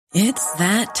It's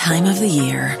that time of the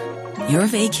year. Your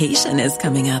vacation is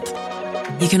coming up.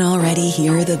 You can already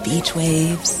hear the beach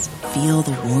waves, feel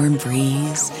the warm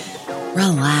breeze,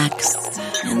 relax,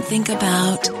 and think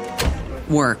about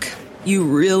work. You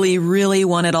really, really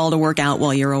want it all to work out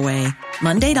while you're away.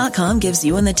 Monday.com gives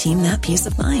you and the team that peace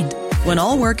of mind. When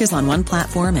all work is on one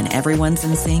platform and everyone's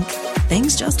in sync,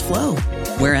 things just flow.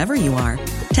 Wherever you are,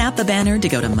 tap the banner to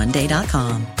go to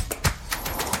Monday.com.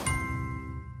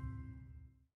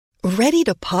 Ready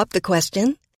to pop the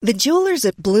question? The jewelers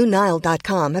at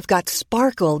BlueNile.com have got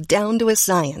sparkle down to a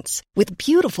science with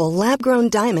beautiful lab-grown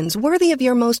diamonds worthy of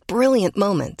your most brilliant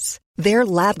moments. Their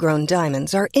lab-grown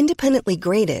diamonds are independently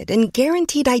graded and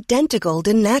guaranteed identical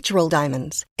to natural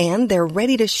diamonds, and they're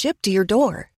ready to ship to your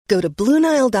door. Go to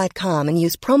BlueNile.com and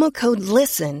use promo code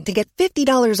LISTEN to get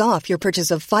 $50 off your purchase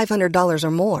of $500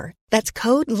 or more. That's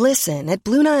code LISTEN at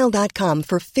BlueNile.com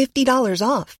for $50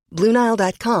 off.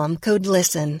 BlueNile.com, code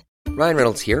LISTEN. Ryan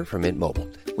Reynolds here from Mint Mobile.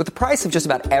 With the price of just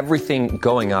about everything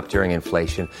going up during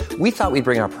inflation, we thought we'd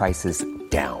bring our prices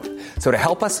down. So to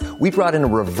help us, we brought in a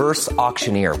reverse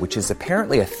auctioneer, which is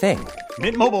apparently a thing.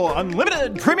 Mint Mobile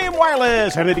Unlimited Premium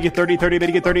Wireless. How to get 30, 30, bit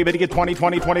to get 30, bit to get 20,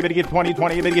 20, 20, bit to get 20,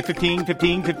 20, bit to get 15,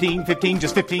 15, 15, 15,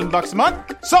 just $15 a month?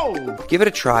 Sold! Give it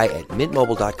a try at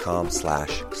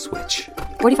mintmobile.com/switch.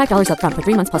 $45 up front for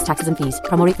 3 months plus taxes and fees.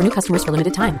 Promo rate for new customers for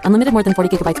limited time. Unlimited more than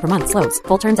 40 gigabytes per month. Slows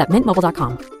full terms at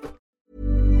mintmobile.com.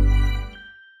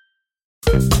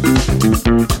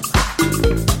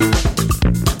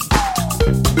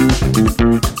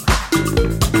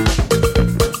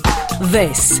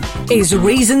 This is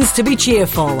Reasons to be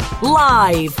Cheerful,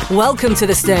 live. Welcome to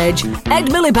the stage, Ed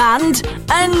Miliband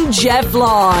and Jeff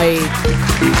Lloyd.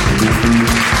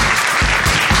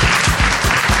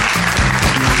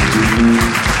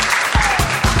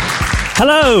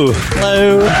 Hello.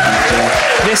 Hello.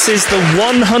 This is the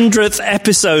 100th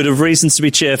episode of Reasons to be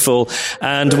Cheerful,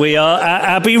 and we are at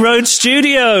Abbey Road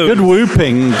Studio. Good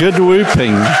whooping, good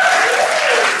whooping.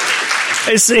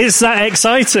 Is that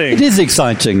exciting? It is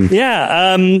exciting.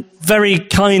 Yeah, very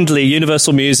kindly,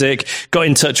 Universal Music got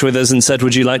in touch with us and said,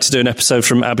 would you like to do an episode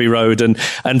from Abbey Road? And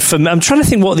for me, I'm trying to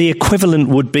think what the equivalent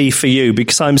would be for you,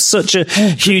 because I'm such a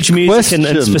huge music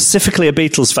and specifically a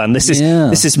Beatles fan. This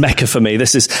is Mecca for me.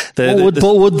 This is what would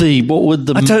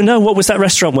the I don't know. What was that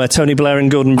restaurant where Tony Blair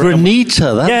and Gordon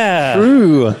Granita, that's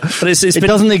true. But it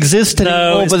doesn't exist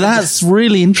anymore, but that's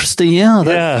really interesting. Yeah,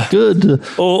 that's good.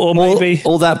 Or maybe...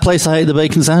 Or that place I ate the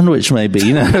bacon sandwich, maybe,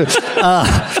 you know.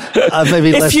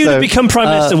 Maybe if you'd become Prime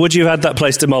Minister, would you have that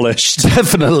place demolished?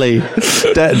 Definitely.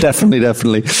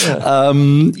 Definitely.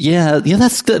 Yeah.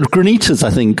 That's Granitas,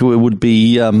 I think, would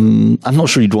be... I'm not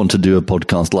sure you'd want to do a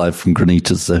podcast live from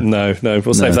Granitas, so. No.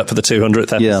 We'll save that for the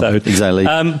 200th episode. Yeah, exactly.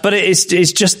 But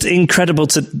it's just incredible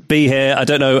to be here. I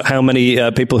don't know how many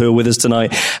people who are with us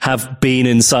tonight have been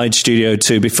inside Studio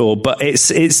 2 before, but it's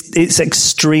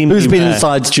extremely Who's been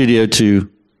inside Studio 2?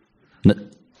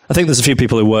 I think there's a few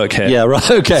people who work here. Yeah,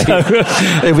 right, okay.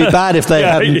 It'd be bad if they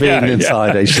hadn't been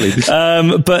inside, actually.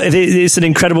 But it's an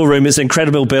incredible room. It's an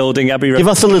incredible building. Abbey Road. Give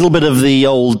us a little bit of the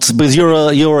old, because you're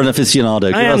an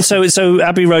aficionado. I am. So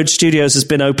Abbey Road Studios has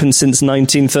been open since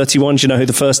 1931. Do you know who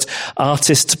the first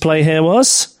artist to play here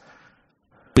was?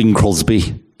 Bing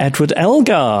Crosby. Edward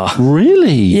Elgar.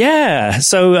 Really? Yeah.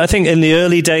 So I think in the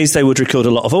early days they would record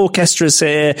a lot of orchestras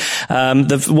here.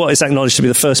 What is acknowledged to be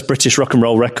the first British rock and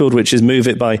roll record, which is Move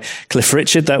It by Cliff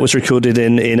Richard, that was recorded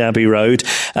in Abbey Road.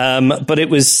 But it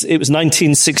was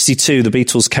 1962. The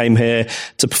Beatles came here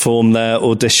to perform their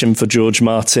audition for George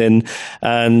Martin,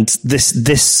 and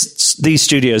these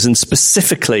studios, and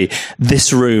specifically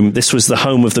this room, this was the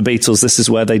home of the Beatles. This is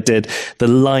where they did the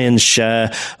lion's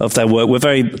share of their work.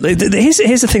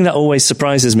 Here's the thing that always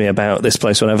surprises me about this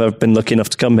place whenever I've been lucky enough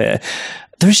to come here.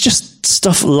 There's just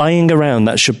stuff lying around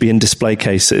that should be in display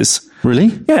cases.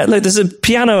 Really? Yeah, look, there's a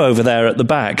piano over there at the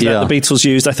back that the Beatles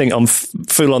used, I think, on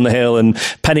Fool on the Hill and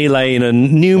Penny Lane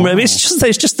and numerous. Wow.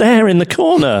 It's just there in the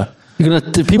corner.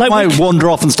 People might wander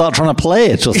off and start trying to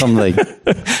play it or something. Do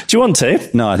you want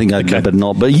to? No, I think I'd better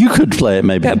not. But you could play it,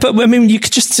 maybe. Yeah, but I mean, you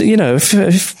could just,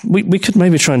 if we could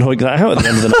maybe try and hoik that out at the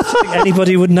end of the night. I think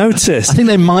anybody would notice. I think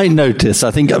they might notice. I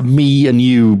think me and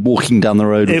you walking down the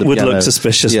road with it would look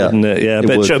suspicious, wouldn't it? Yeah,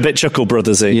 a bit Chuckle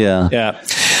Brothersy. Yeah. Yeah.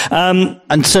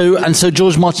 And so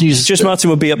George Martin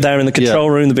would be up there in the control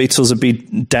room. The Beatles would be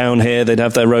down here. They'd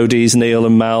have their roadies, Neil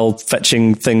and Mal,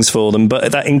 fetching things for them.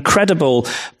 But that incredible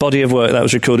body of work that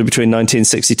was recorded between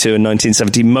 1962 and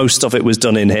 1970, most of it was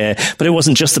done in here. But it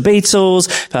wasn't just the Beatles.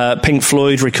 Pink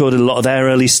Floyd recorded a lot of their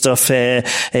early stuff here.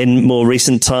 In more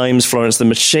recent times, Florence and the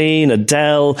Machine,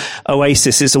 Adele,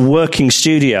 Oasis. It's a working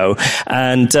studio.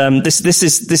 And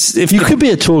if you could be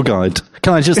a tour guide.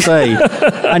 Can I just say,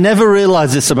 I never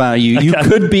realised this about you.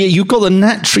 You've got the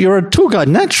natural, you're a tour guide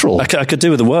natural. I could do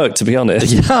with the work, to be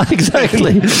honest. Yeah,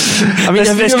 exactly. I mean,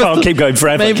 this can't keep going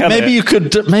forever, maybe you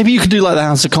could do like the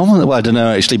House of Commons. Well, I don't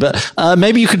know actually, but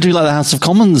maybe you could do like the House of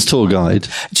Commons tour guide.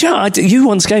 Yeah, you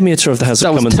once gave me a tour of the House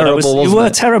of Commons. Terrible, wasn't you were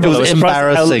terrible. It was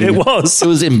embarrassing. It was. It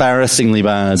was embarrassingly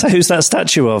bad. So who's that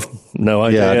statue of? No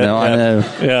idea. Yeah, I know.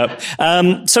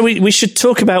 Yeah. So we should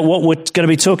talk about what we're going to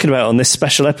be talking about on this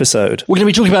special episode. We're going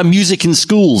to be talking about music in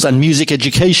schools and music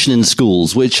education in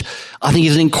schools, which I think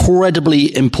is an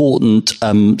incredibly important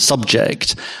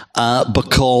subject,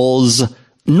 because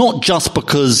not just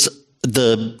because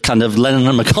the kind of Lennon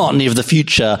and McCartney of the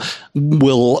future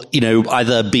will,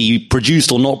 either be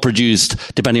produced or not produced,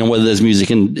 depending on whether there's music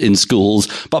in schools,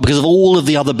 but because of all of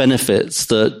the other benefits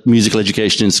that musical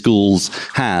education in schools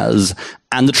has.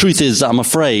 And the truth is, I'm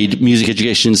afraid, music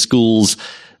education in schools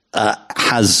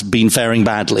has been faring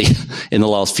badly in the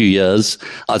last few years.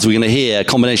 As we're going to hear, a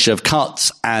combination of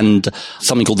cuts and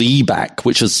something called the EBAC,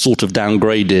 which has sort of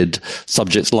downgraded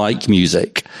subjects like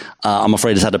music. I'm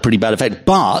afraid it's had a pretty bad effect.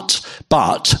 But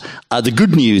the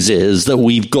good news is that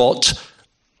we've got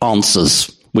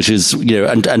answers, which is,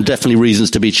 and definitely reasons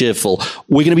to be cheerful.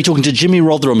 We're going to be talking to Jimmy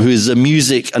Rotherham, who is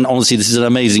and honestly, this is an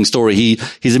amazing story.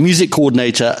 He's a music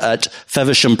coordinator at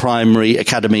Feversham Primary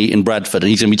Academy in Bradford, and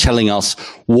he's going to be telling us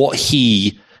what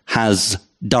he has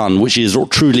done, which is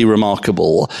truly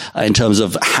remarkable in terms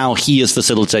of how he has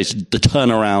facilitated the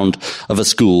turnaround of a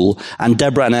school. And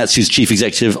Deborah Annetts, who's chief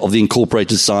executive of the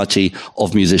Incorporated Society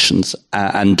of Musicians.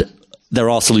 And there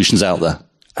are solutions out there.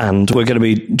 And we're going to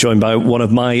be joined by one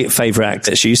of my favourite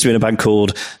actors. She used to be in a band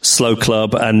called Slow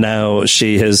Club, and now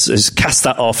she has cast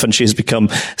that off and she has become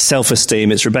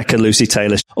Self-Esteem. It's Rebecca Lucy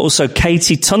Taylor. Also,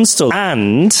 Katie Tunstall.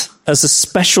 And as a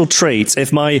special treat,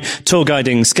 if my tour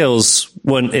guiding skills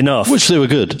weren't enough, which they were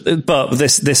good, but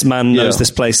this man knows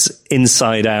this place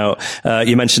inside out.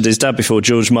 You mentioned his dad before,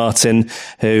 George Martin,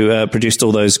 who produced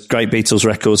all those great Beatles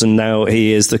records, and now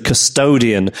he is the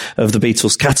custodian of the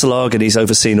Beatles catalogue, and he's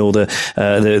overseen all the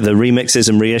remixes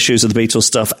and reissues of the Beatles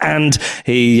stuff. And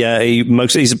he's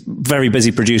a very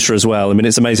busy producer as well. I mean,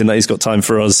 it's amazing that he's got time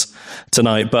for us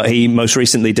tonight. But he most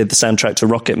recently did the soundtrack to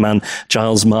Rocket Man.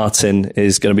 Giles Martin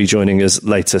is going to be joining us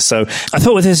later. So I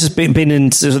thought with this has been in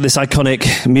this iconic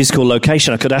musical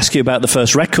location, I could ask you about the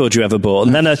first record you ever bought.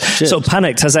 And then I sort of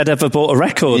panicked. Has Ed ever bought a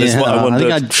record? Is what I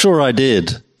wondered. I'm sure I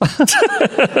did. Trying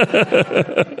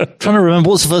to remember,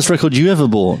 what's the first record you ever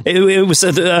bought? It was.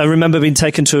 I remember being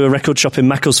taken to a record shop in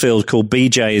Macclesfield called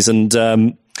BJ's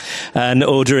and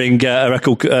ordering a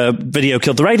record Video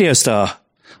Killed the Radio Star.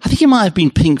 I think it might have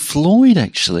been Pink Floyd,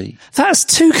 actually. That's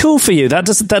too cool for you. That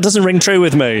doesn't ring true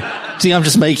with me. See, I'm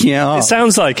just making it up. It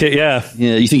sounds like it, yeah.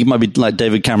 Yeah, you think it might be like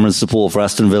David Cameron's support for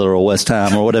Aston Villa or West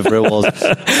Ham or whatever it was.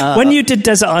 When you did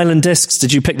Desert Island Discs,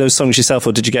 did you pick those songs yourself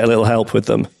or did you get a little help with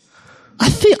them? I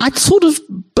think I'd sort of,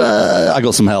 I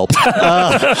got some help.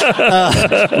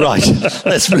 Right.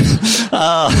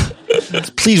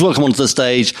 Please welcome onto the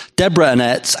stage Deborah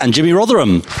Annetts and Jimmy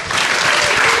Rotherham.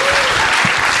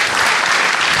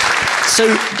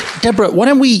 So, Deborah, why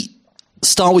don't we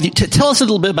start with you? Tell us a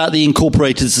little bit about the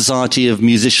Incorporated Society of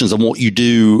Musicians and what you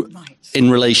do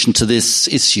in relation to this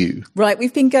issue. Right.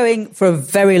 We've been going for a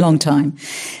very long time,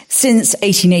 since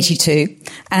 1882.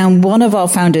 And one of our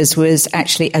founders was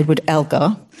actually Edward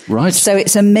Elgar. Right. So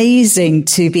it's amazing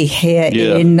to be here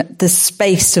in the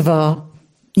space of our,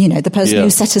 the person who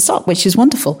set us up, which is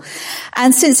wonderful.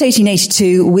 And since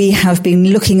 1882, we have been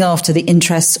looking after the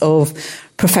interests of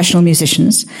professional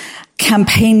musicians,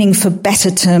 campaigning for better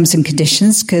terms and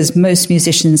conditions, because most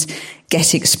musicians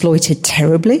get exploited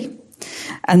terribly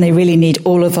and they really need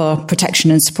all of our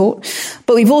protection and support.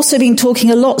 But we've also been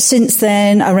talking a lot since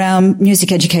then around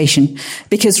music education,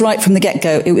 because right from the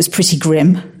get-go, it was pretty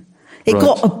grim. It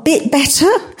got a bit better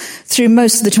through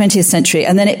most of the 20th century,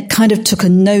 and then it kind of took a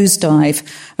nosedive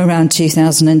around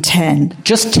 2010.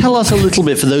 Just tell us a little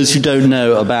bit, for those who don't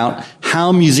know, about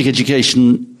how music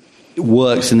education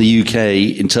works in the UK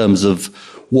in terms of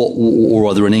what, or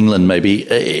rather in England maybe,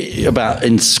 about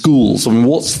in schools. I mean,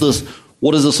 what's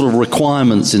What are the sort of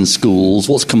requirements in schools?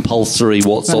 What's compulsory?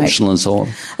 What's optional and so on?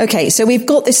 Okay, so we've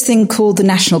got this thing called the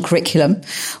national curriculum,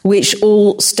 which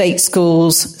all state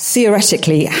schools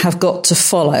theoretically have got to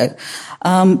follow.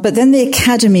 But then the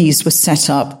academies were set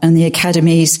up, and the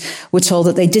academies were told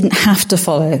that they didn't have to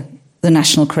follow the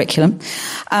national curriculum.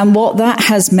 And what that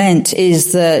has meant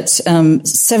is that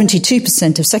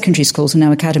 72% of secondary schools are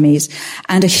now academies,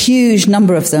 and a huge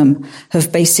number of them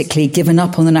have basically given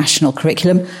up on the national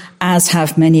curriculum, as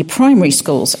have many primary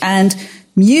schools. And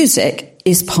music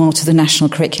is part of the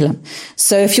national curriculum.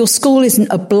 So if your school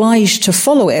isn't obliged to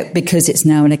follow it because it's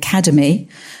now an academy,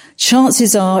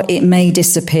 chances are it may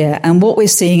disappear. And what we're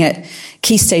seeing at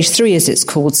Key Stage 3, as it's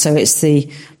called, so it's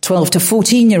the 12 to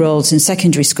 14-year-olds in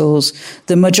secondary schools,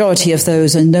 the majority of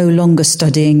those are no longer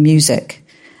studying music.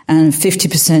 And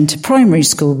 50% of primary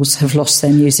schools have lost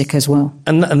their music as well.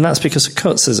 And that's because of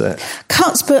cuts, is it?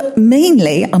 Cuts, but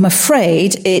mainly, I'm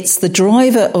afraid, it's the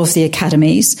driver of the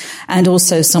academies and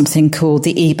also something called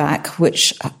the EBAC,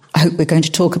 which I hope we're going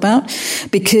to talk about,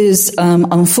 because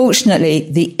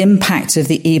unfortunately the impact of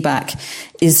the EBAC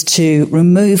is to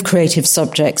remove creative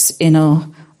subjects in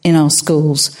our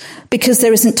schools because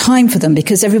there isn't time for them,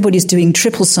 because everybody's doing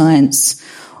triple science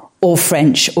or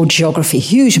French or geography,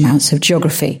 huge amounts of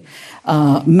geography,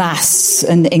 maths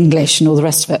and English and all the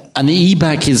rest of it. And the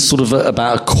EBAC is sort of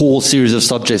about a core series of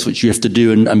subjects which you have to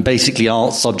do, and basically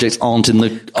art subjects aren't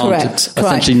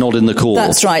essentially not in the core.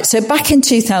 That's right. So back in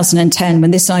 2010,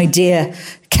 when this idea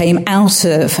came out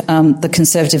of the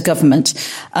Conservative government,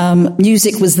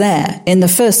 music was there. In the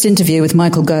first interview with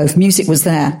Michael Gove, music was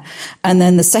there. And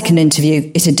then the second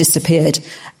interview, it had disappeared.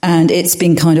 And it's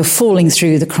been kind of falling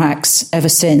through the cracks ever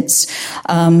since,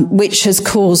 which has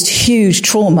caused huge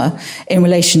trauma in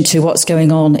relation to what's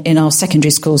going on in our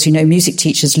secondary schools. You know, music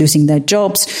teachers losing their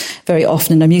jobs. Very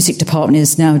often in a music department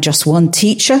is now just one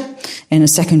teacher in a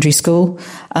secondary school,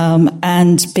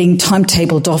 and being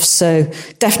timetabled off. So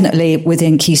definitely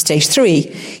within Key Stage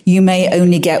 3, you may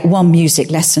only get one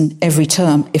music lesson every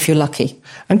term if you're lucky.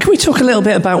 And can we talk a little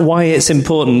bit about why it's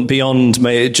important beyond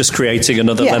just creating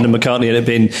another Lennon McCartney and it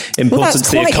being important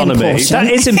to the economy? Important.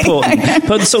 That is important.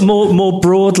 But so more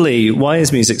broadly, why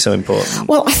is music so important?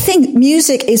 Well, I think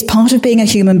music is part of being a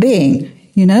human being,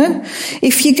 you know?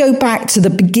 If you go back to the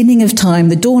beginning of time,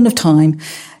 the dawn of time,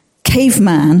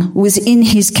 caveman was in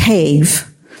his cave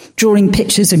drawing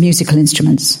pictures of musical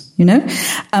instruments, you know?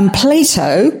 And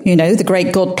Plato, you know, the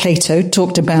great god Plato,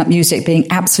 talked about music being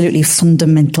absolutely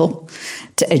fundamental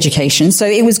to education. So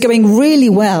it was going really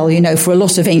well, you know, for a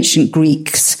lot of ancient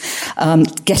Greeks,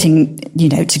 getting, you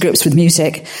know, to grips with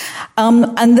music.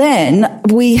 And then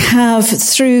we have,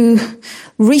 through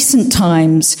recent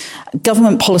times,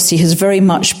 government policy has very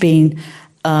much been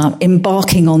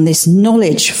embarking on this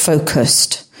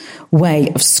knowledge-focused way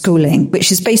of schooling,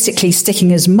 which is basically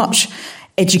sticking as much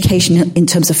education in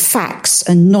terms of facts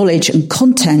and knowledge and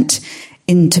content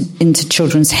into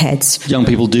children's heads. Young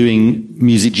people doing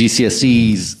music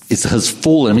GCSEs has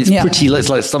fallen. I mean, it's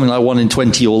like something like 1 in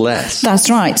 20 or less. That's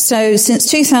right. So since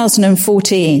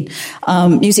 2014,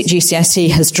 music GCSE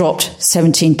has dropped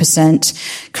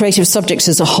 17%. Creative subjects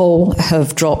as a whole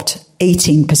have dropped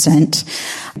 18%.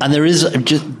 And there is,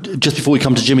 just before we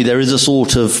come to Jimmy, there is a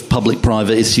sort of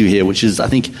public-private issue here, which is, I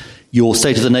think, your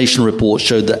State of the Nation report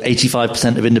showed that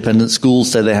 85% of independent schools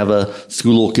say they have a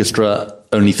school orchestra,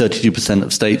 only 32%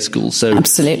 of state schools. So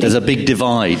absolutely, there's a big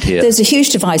divide here. There's a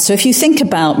huge divide. So if you think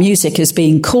about music as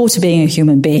being core to being a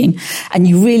human being, and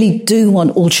you really do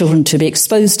want all children to be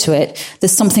exposed to it,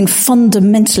 there's something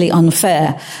fundamentally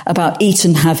unfair about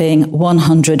Eton having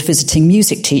 100 visiting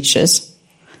music teachers.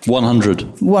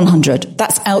 100.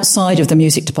 That's outside of the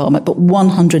music department, but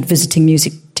 100 visiting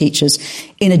music teachers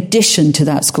in addition to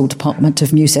that school department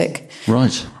of music.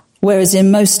 Right. Whereas in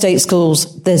most state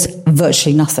schools, there's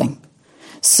virtually nothing.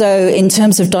 So in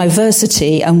terms of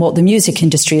diversity and what the music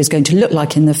industry is going to look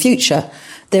like in the future,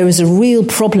 there is a real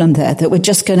problem there that we're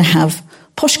just going to have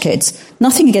posh kids.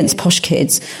 Nothing against posh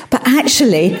kids, but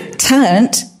actually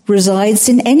talent resides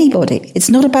in anybody. It's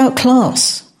not about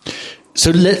class.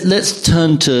 So let's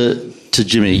turn to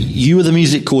Jimmy. You were the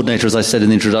music coordinator, as I said in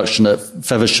the introduction, at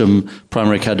Feversham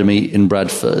Primary Academy in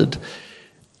Bradford.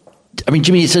 I mean,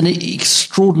 Jimmy, it's an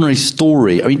extraordinary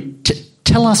story. I mean,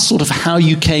 tell us sort of how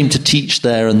you came to teach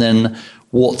there, and then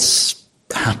what's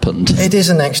happened? It is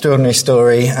an extraordinary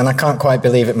story, and I can't quite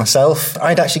believe it myself.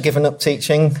 I'd actually given up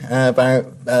teaching about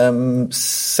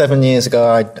 7 years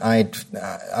ago.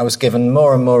 I was given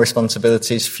more and more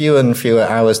responsibilities, fewer and fewer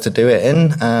hours to do it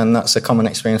in, and that's a common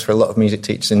experience for a lot of music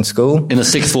teachers in school. In a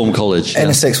sixth form college? In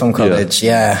a sixth form college,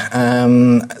 yeah.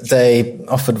 They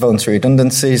offered voluntary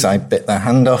redundancies. I bit their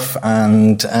hand off,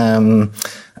 and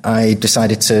I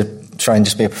decided to try and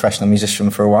just be a professional musician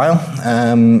for a while.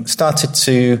 And then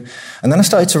I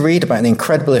started to read about the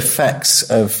incredible effects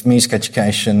of music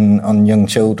education on young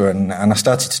children, and I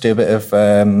started to do a bit of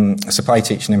supply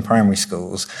teaching in primary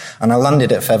schools, and I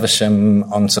landed at Feversham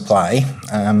on supply,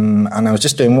 and I was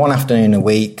just doing one afternoon a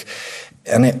week.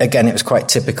 And it was quite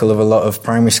typical of a lot of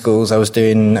primary schools. I was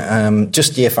doing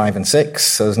just year 5 and 6,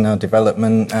 so there's no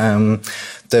development.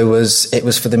 It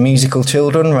was for the musical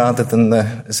children rather than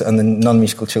and the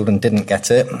non-musical children didn't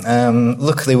get it.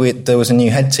 Luckily, there was a new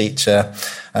head teacher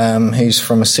who's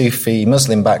from a Sufi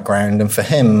Muslim background, and for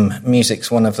him,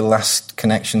 music's one of the last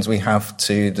connections we have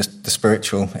to the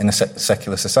spiritual in a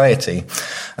secular society.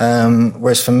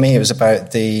 Whereas for me, it was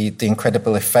about the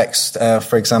incredible effects.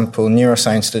 For example,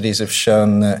 neuroscience studies have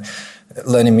shown that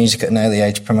learning music at an early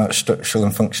age promotes structural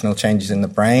and functional changes in the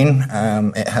brain.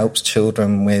 It helps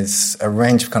children with a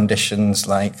range of conditions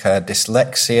like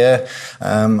dyslexia.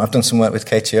 I've done some work with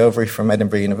Katie Overy from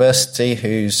Edinburgh University,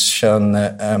 who's shown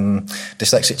that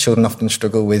dyslexic children often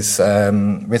struggle with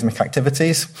rhythmic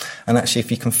activities. And actually,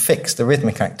 if you can fix the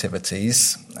rhythmic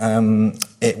activities,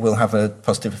 it will have a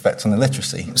positive effect on the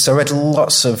literacy. So I read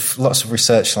lots of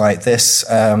research like this,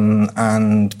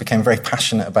 and became very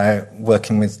passionate about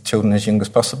working with children as young as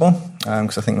possible,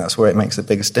 because I think that's where it makes the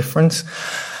biggest difference.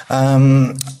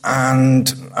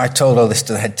 And I told all this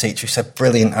to the head teacher, who said,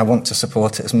 brilliant, I want to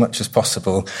support it as much as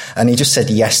possible. And he just said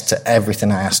yes to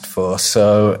everything I asked for.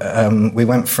 So we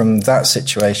went from that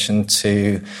situation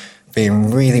to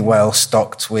being really well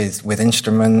stocked with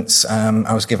instruments.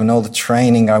 I was given all the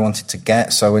training I wanted to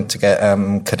get, so I went to get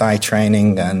Kadai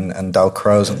training and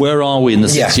Dalcroze. Where are we in the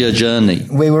 6-year journey?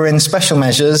 We were in special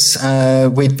measures.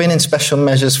 We'd been in special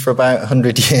measures for about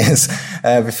 100 years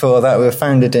before that. We were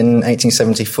founded in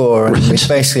 1874, and we've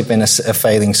basically been a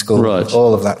failing school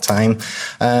all of that time.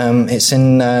 It's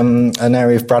in an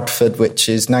area of Bradford which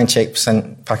is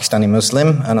 98% Pakistani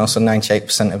Muslim, and also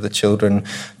 98% of the children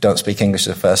don't speak English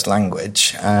as a first language.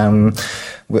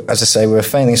 As I say, we're a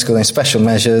failing school in special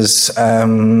measures,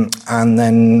 and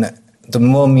then the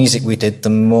more music we did,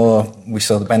 the more we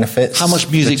saw the benefits. How much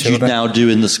music do you now do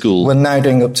in the school? We're now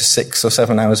doing up to 6 or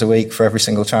 7 hours a week for every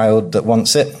single child that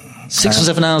wants it. 6 or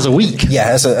 7 hours a week? Yeah,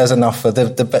 as an offer.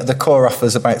 The core offer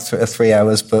is about 3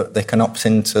 hours, but they can opt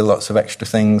into lots of extra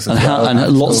things.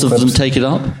 And lots of them take it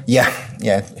up? Yeah,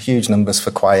 huge numbers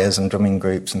for choirs and drumming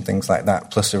groups and things like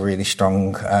that, plus a really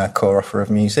strong core offer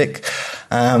of music.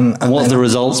 And what have the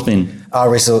results been? Our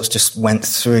results just went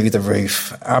through the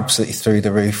roof, absolutely through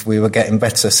the roof. We were getting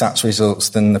better SATs results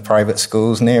than the private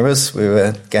schools near us. We were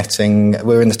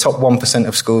in the top 1%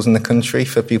 of schools in the country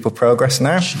for pupil progress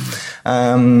now.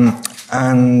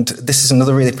 And this is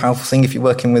another really powerful thing if you're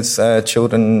working with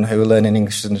children who are learning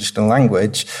English as an additional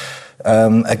language.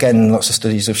 Again, lots of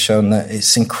studies have shown that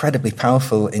it's incredibly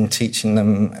powerful in teaching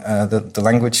them the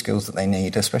language skills that they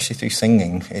need, especially through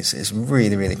singing. It's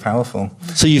really, really powerful.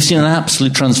 So you've seen an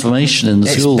absolute transformation in the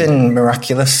school? It's been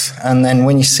miraculous. And then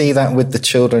when you see that with the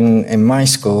children in my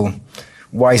school,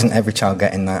 why isn't every child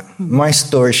getting that? My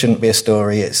story shouldn't be a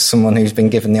story. It's someone who's been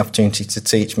given the opportunity to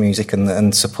teach music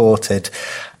and supported,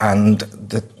 and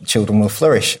the children will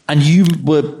flourish. And you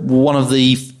were one of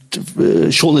the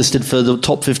shortlisted for the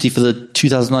top 50 for the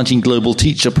 2019 Global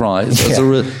Teacher Prize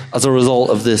as a result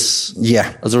of this.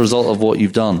 Yeah. As a result of what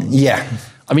you've done. Yeah.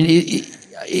 I mean,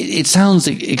 it sounds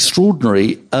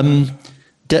extraordinary.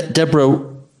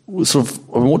 Deborah, sort of,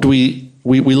 what do we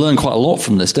learn quite a lot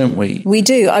from this, don't we? We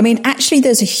do. I mean, actually,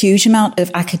 there's a huge amount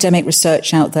of academic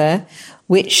research out there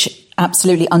which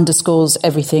absolutely underscores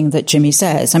everything that Jimmy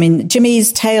says. I mean,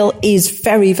 Jimmy's tale is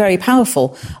very, very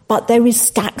powerful, but there is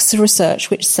stacks of research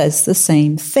which says the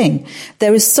same thing.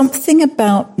 There is something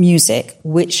about music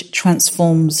which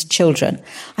transforms children.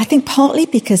 I think partly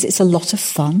because it's a lot of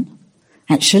fun.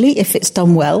 Actually, if it's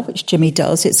done well, which Jimmy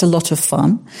does, it's a lot of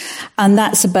fun. And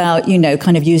that's about,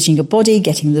 kind of using your body,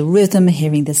 getting the rhythm,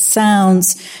 hearing the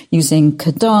sounds, using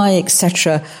Kadai,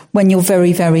 etc. when you're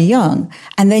very, very young.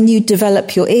 And then you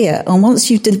develop your ear. And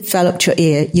once you've developed your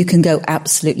ear, you can go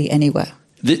absolutely anywhere.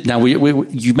 Now,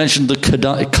 you mentioned the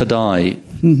Kadai.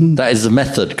 Mm-hmm. That is the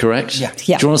method, correct? Yeah. Do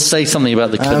you want to say something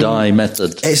about the Kodály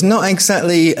method? It's not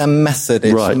exactly a method.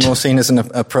 It's more seen as an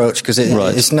approach because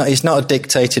it's not a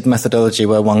dictated methodology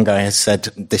where one guy has said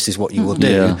this is what you will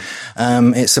do.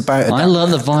 Yeah. It's about. I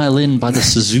learned the violin by the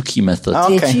Suzuki method.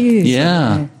 Okay. Did you?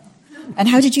 Yeah. And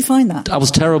how did you find that? I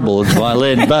was terrible at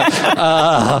violin, but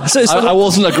I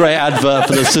wasn't a great advert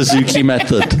for the Suzuki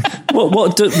method.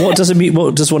 What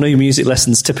does one of your music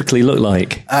lessons typically look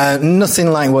like?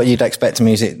 Nothing like what you'd expect a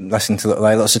music lesson to look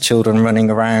like. Lots of children running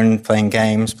around, playing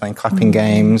games, playing clapping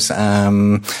games.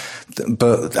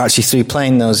 But actually through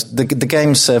playing those, the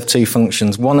games serve two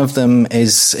functions. One of them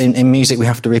is in music we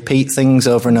have to repeat things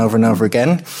over and over and over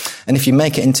again. And if you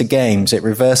make it into games, it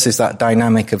reverses that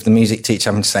dynamic of the music teacher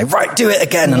having to say, right, do it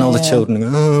again. And all the children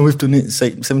go, oh, we've done it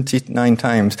 79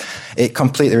 times. It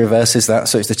completely reverses that.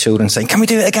 So it's the children saying, can we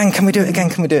do it again? Can we do it again?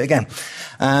 Can we do it again?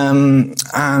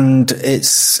 And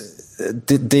it's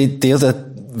the other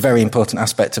very important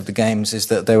aspect of the games is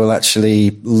that they will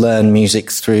actually learn music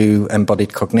through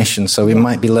embodied cognition. So we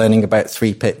might be learning about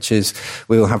 3 pitches.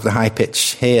 We will have the high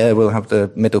pitch here, we'll have the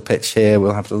middle pitch here,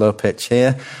 we'll have the low pitch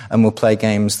here, and we'll play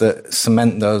games that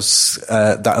cement those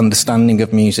that understanding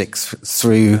of music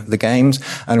through the games.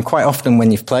 And quite often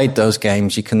when you've played those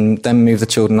games, you can then move the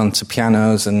children onto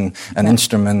pianos and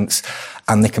instruments,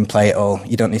 and they can play it all.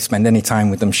 You don't need to spend any time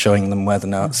with them showing them where the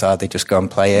notes are. They just go and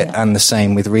play it. And the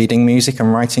same with reading music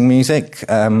and writing music.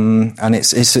 And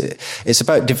it's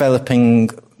about developing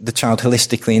the child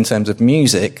holistically in terms of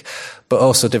music, but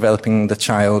also developing the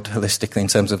child holistically in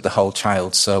terms of the whole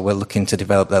child. So we're looking to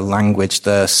develop their language,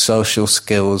 their social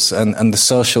skills, and the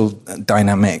social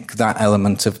dynamic. That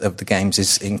element of the games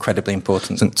is incredibly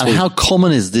important. And how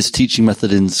common is this teaching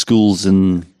method in schools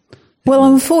Well,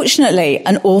 unfortunately,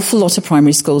 an awful lot of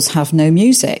primary schools have no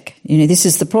music. This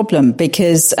is the problem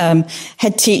because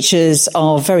head teachers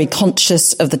are very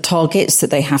conscious of the targets that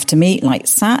they have to meet, like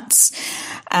SATs.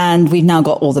 And we've now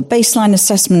got all the baseline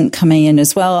assessment coming in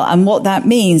as well. And what that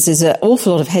means is an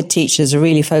awful lot of head teachers are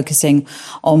really focusing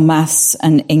on maths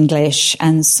and English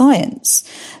and science.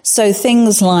 So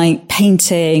things like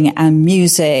painting and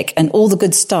music and all the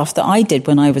good stuff that I did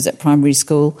when I was at primary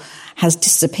school has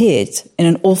disappeared in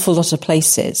an awful lot of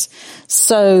places.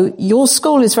 So your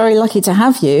school is very lucky to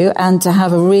have you and to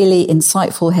have a really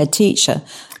insightful head teacher.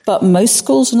 But most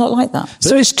schools are not like that.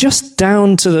 So it's just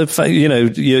down to the fact,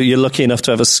 you're lucky enough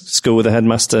to have a school with a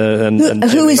headmaster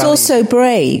who is also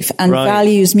brave and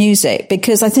values music.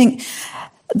 Because I think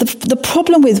the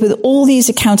problem with all these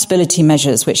accountability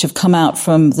measures which have come out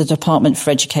from the Department for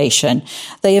Education,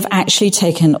 they have actually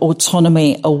taken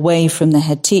autonomy away from the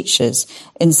head teachers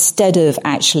instead of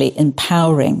actually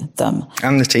empowering them.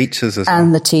 And the teachers as well.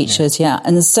 And the teachers, yeah.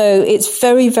 And so it's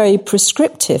very, very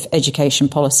prescriptive education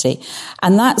policy.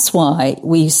 And that's why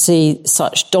we see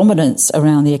such dominance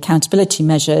around the accountability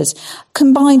measures,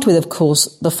 combined with, of course,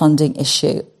 the funding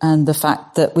issue and the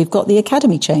fact that we've got the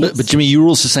academy change. But Jimmy, you were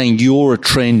also saying you're a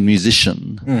trained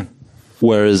musician.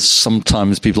 Whereas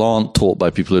sometimes people aren't taught by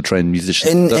people who are trained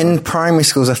musicians. In primary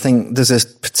schools, I think there's a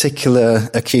particular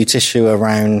acute issue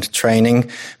around training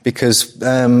because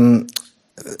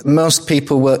most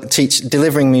people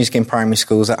delivering music in primary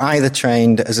schools are either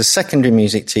trained as a secondary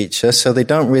music teacher, so they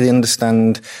don't really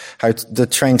understand they're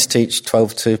trained to teach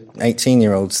 12 to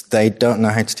 18-year-olds. They don't know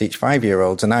how to teach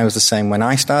 5-year-olds. And I was the same when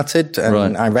I started,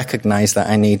 and I recognized that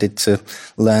I needed to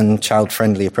learn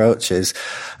child-friendly approaches.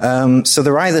 So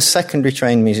they're either secondary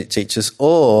trained music teachers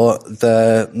or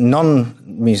the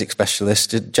non-music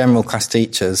specialists, general class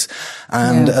teachers.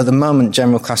 And at the moment,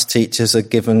 general class teachers are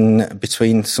given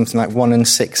between something like 1 and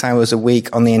 6 hours a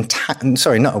week on the entire,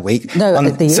 sorry, not a week. No, on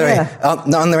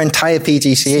their entire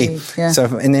PGCE. Yeah.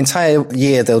 So in the entire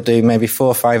year, they'll do maybe 4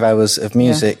 or 5 hours of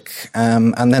music,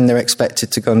 and then they're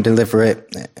expected to go and deliver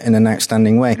it in an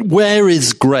outstanding way. Where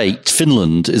is great?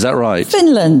 Finland, is that right?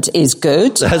 Finland is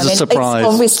good. There's a surprise.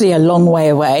 It's obviously a long way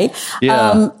away.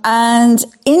 Yeah. And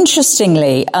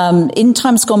interestingly, in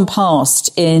times gone past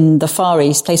in the Far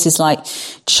East, places like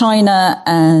China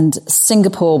and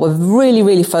Singapore were really,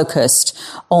 really focused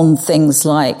on things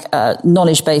like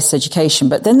knowledge-based education.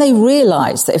 But then they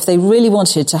realized that if they really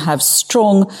wanted to have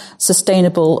strong,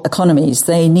 sustainable economies,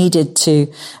 they needed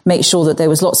to make sure that there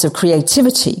was lots of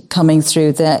creativity coming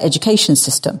through their education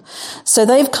system. So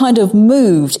they've kind of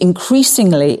moved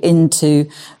increasingly into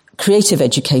creative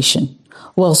education,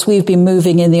 whilst we've been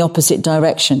moving in the opposite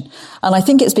direction. And I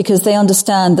think it's because they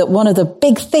understand that one of the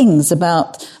big things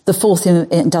about the fourth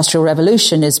industrial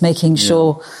revolution is making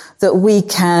sure that we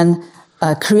can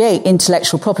create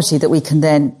intellectual property that we can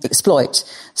then exploit.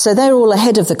 So they're all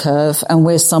ahead of the curve, and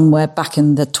we're somewhere back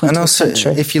in the 20th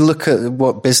century. If you look at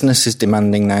what business is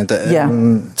demanding now,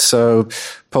 so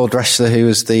Paul Dreschler, who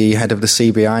was the head of the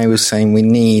CBI, was saying we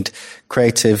need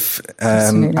creative,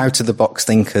 out-of-the-box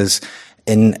thinkers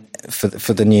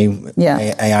for the new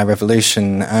AI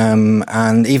revolution,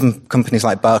 and even companies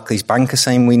like Barclays Bank are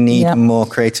saying we need more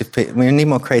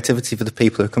creativity for the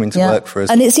people who are coming to work for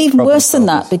us. And it's even worse than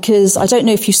that, because I don't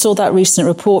know if you saw that recent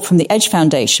report from the Edge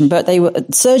Foundation, but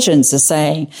surgeons are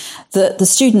saying that the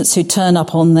students who turn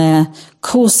up on their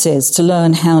courses to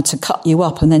learn how to cut you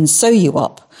up and then sew you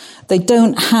up, they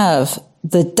don't have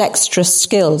the dexterous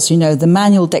skills, the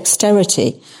manual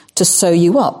dexterity to sew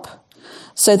you up.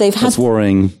 So that's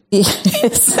worrying.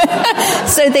 Yes.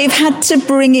 So they've had to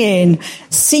bring in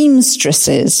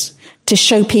seamstresses to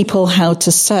show people how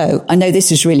to sew. I know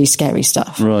this is really scary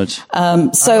stuff. Right.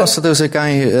 Also, there was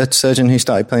a surgeon who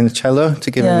started playing the cello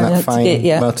to give him that fine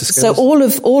motor skills.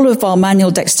 So all of our manual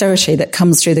dexterity that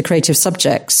comes through the creative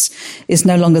subjects is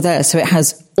no longer there. So it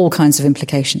has all kinds of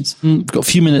implications. We've got a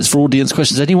few minutes for audience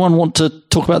questions. Anyone want to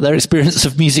talk about their experience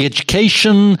of music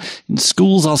education in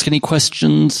schools? Ask any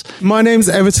questions. My name's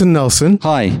Everton Nelson.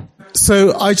 Hi.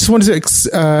 So I just wanted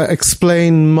to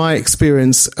explain my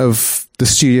experience of the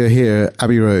studio here at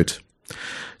Abbey Road.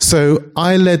 So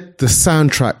I led the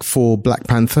soundtrack for Black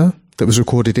Panther that was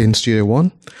recorded in Studio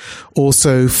One.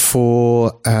 Also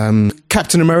for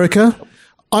Captain America.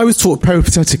 I was taught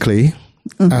peripatetically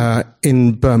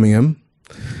in Birmingham.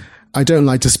 I don't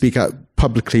like to speak out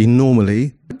publicly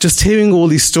normally. Just hearing all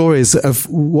these stories of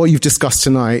what you've discussed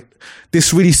tonight,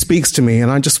 this really speaks to me.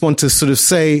 And I just want to sort of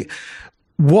say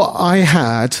what I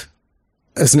had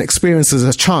as an experience as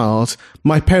a child,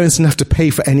 my parents didn't have to pay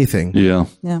for anything. Yeah.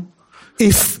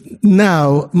 If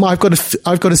now I've got a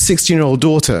 16-year-old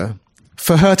daughter,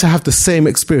 for her to have the same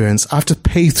experience, I have to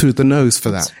pay through the nose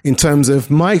for that. In terms of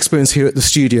my experience here at the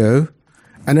studio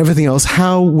and everything else,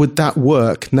 how would that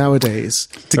work nowadays?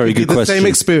 Very good question. The same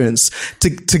experience, to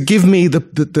give me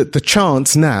the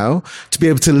chance now to be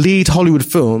able to lead Hollywood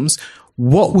films.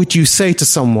 What would you say to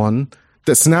someone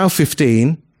that's now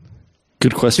 15?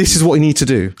 Good question. This is what you need to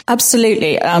do.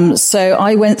 Absolutely. So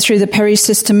I went through the Perry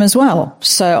system as well.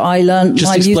 So I learned...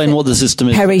 Just explain what the system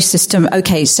is. Perry system.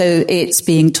 Okay, so it's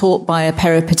being taught by a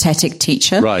peripatetic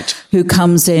teacher. Right. Who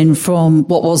comes in from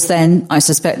what was then, I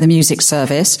suspect, the music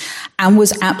service, and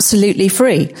was absolutely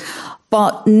free.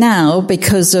 But now,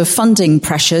 because of funding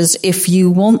pressures, if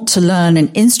you want to learn an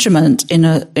instrument in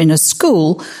a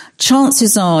school,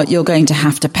 chances are you're going to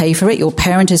have to pay for it. Your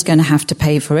parent is going to have to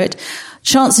pay for it.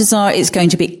 Chances are it's going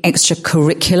to be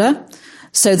extracurricular.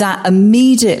 So that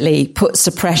immediately puts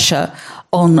the pressure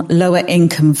on lower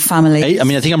income families.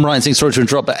 I think I'm right in saying, sorry to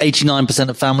interrupt, but 89%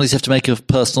 of families have to make a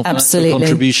personal financial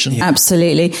contribution. Yeah.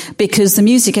 Absolutely. Because the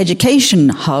music education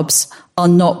hubs are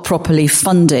not properly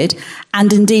funded.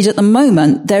 And indeed, at the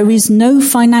moment, there is no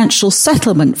financial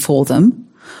settlement for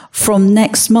them from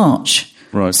next March.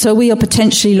 Right. So we are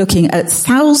potentially looking at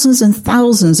thousands and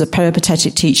thousands of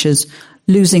peripatetic teachers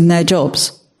losing their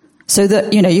jobs. So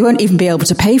that, you won't even be able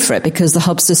to pay for it because the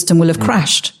hub system will have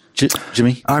crashed.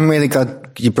 Jimmy? I'm really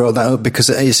glad you brought that up because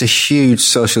it's a huge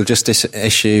social justice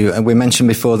issue. And we mentioned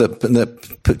before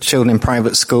that children in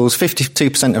private schools,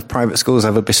 52% of private schools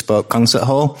have a bespoke concert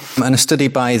hall. And a study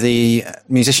by the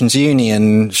Musicians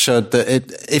Union showed that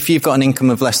if you've got an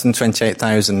income of less than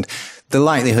 28,000, the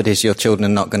likelihood is your children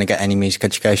are not going to get any music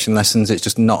education lessons. It's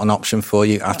just not an option for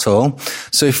you at all.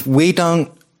 So if we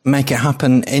don't make it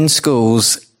happen in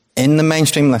schools, in the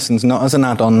mainstream lessons, not as an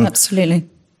add-on. Absolutely.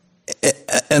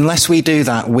 Unless we do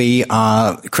that, we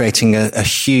are creating a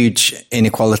huge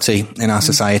inequality in our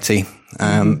society.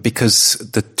 Because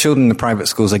the children in the private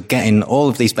schools are getting all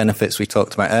of these benefits we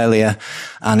talked about earlier,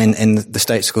 and in the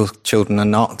state school, children are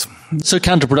not. So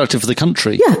counterproductive for the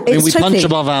country. Yeah, we punch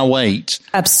above our weight.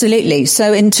 Absolutely.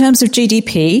 So in terms of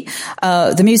GDP,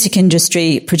 the music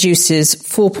industry produces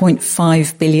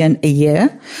 4.5 billion a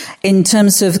year. In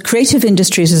terms of creative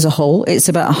industries as a whole, it's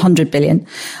about 100 billion,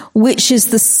 which is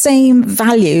the same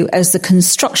value as the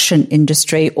construction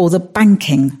industry or the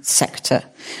banking sector.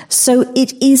 So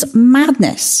it is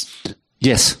madness.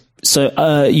 Yes.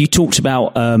 So you talked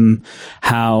about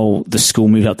how the school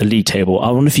moved up the league table.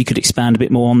 I wonder if you could expand a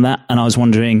bit more on that. And I was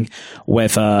wondering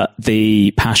whether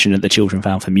the passion that the children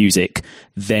found for music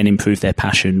then improved their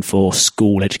passion for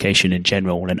school education in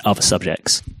general and other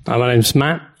subjects. Hi, my name's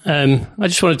Matt. I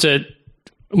just wanted to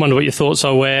wonder what your thoughts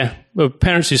are where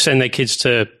parents who send their kids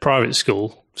to private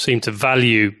school seem to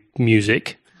value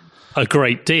music a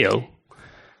great deal.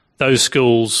 Those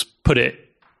schools put it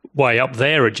way up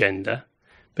their agenda,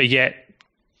 but yet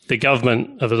the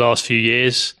government of the last few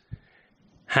years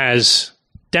has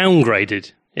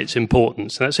downgraded its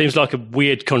importance. And that seems like a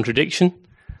weird contradiction.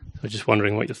 I was just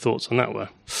wondering what your thoughts on that were.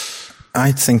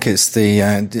 I think it's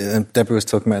Deborah was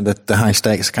talking about the high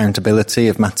stakes accountability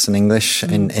of maths and English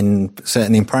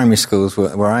certainly in primary schools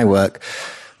where I work.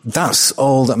 That's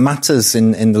all that matters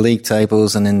in the league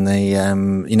tables and in the,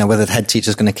 whether the head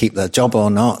teacher's going to keep their job or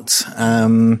not.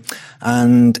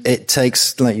 And it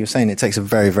takes, like you were saying, it takes a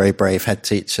very, very brave head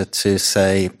teacher to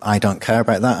say, I don't care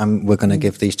about that, and we're going to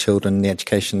give these children the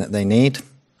education that they need.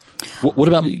 What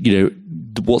about,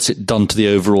 what's it done to the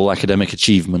overall academic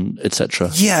achievement, etc.?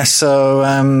 Yeah, so,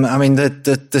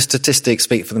 the statistics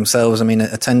speak for themselves. I mean,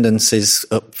 attendance is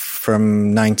up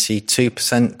from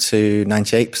 92% to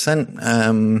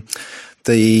 98%.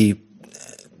 The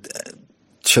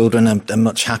children are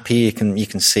much happier. You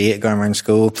can see it going around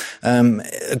school.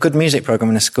 A good music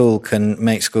program in a school can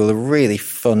make school a really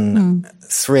fun,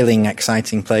 thrilling,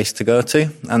 exciting place to go to.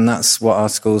 And that's what our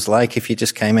school's like. If you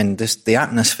just came in, the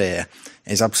atmosphere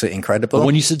is absolutely incredible. But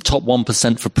when you said top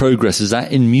 1% for progress, is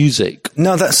that in music?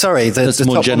 No, that's the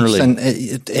more top generally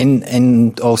 1%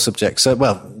 in all subjects.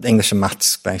 So, English and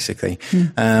maths, basically.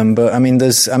 But I mean,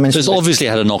 so it's obviously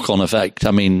had a knock-on effect.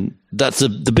 I mean, that's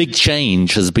the big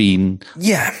change has been.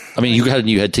 Yeah. I mean, you had a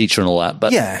new head teacher and all that,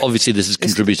 but obviously this has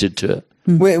contributed to it.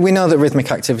 We know that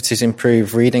rhythmic activities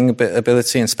improve reading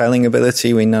ability and spelling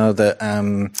ability. We know that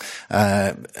and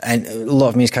a lot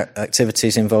of music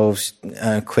activities involves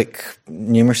quick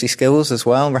numeracy skills as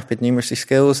well, rapid numeracy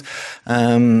skills.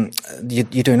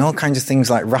 You're doing all kinds of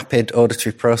things like rapid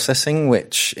auditory processing,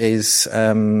 which is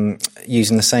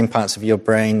using the same parts of your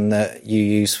brain that you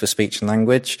use for speech and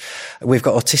language. We've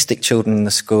got autistic children in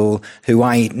the school who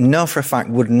I know for a fact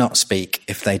would not speak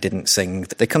if they didn't sing.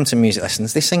 They come to music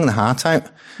lessons, they sing the heart out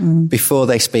before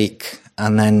they speak,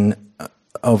 and then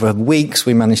over weeks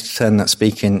we managed to turn that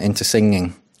speaking into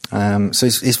singing. So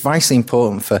it's vitally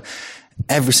important for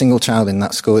every single child in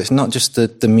that school. It's not just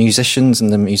the musicians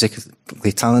and the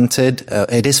musically talented.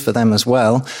 It is for them as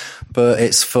well, but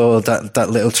it's for that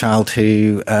little child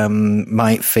who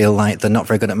might feel like they're not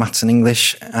very good at maths and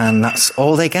English, and that's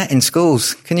all they get in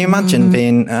schools. Can you imagine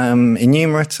being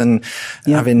innumerate and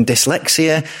having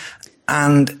dyslexia?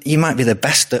 And you might be the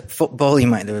best at football, you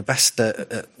might be the best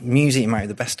at music, you might be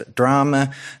the best at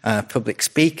drama, public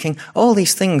speaking, all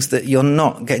these things that you're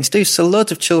not getting to do. So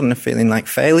loads of children are feeling like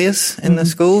failures in the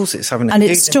schools. It's having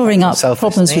it's storing up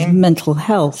problems with mental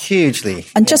health. Hugely.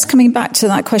 And just coming back to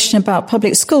that question about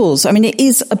public schools, I mean, it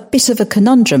is a bit of a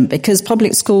conundrum because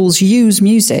public schools use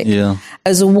music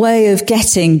as a way of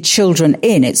getting children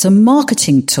in. It's a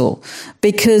marketing tool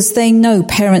because they know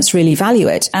parents really value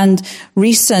it. And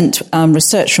recent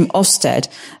research from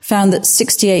Ofsted found that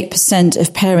 68%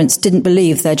 of parents didn't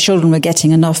believe their children were getting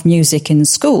enough music in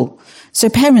school. So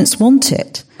parents want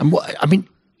it. And I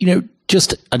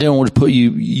don't want to put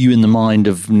you in the mind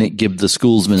of Nick Gibb, the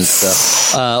schools minister,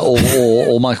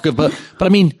 or Michael Gove, but I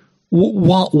mean,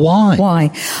 why?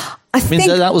 Why? I think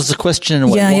that was the question in a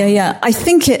way. Yeah. I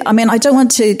think I don't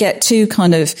want to get too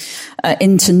kind of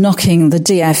into knocking the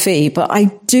DFE, but I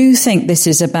do think this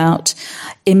is about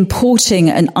importing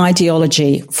an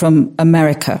ideology from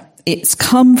America. It's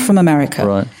come from America.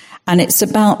 Right. And it's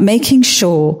about making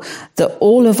sure that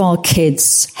all of our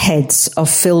kids' heads are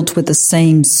filled with the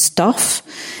same stuff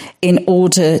in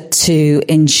order to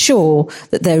ensure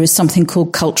that there is something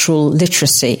called cultural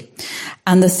literacy.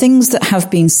 And the things that have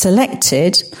been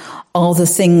selected are the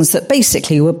things that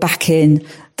basically were back in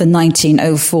the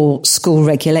 1904 school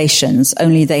regulations,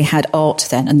 only they had art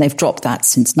then, and they've dropped that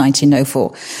since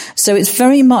 1904. So it's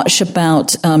very much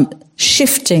about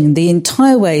shifting the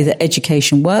entire way that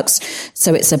education works.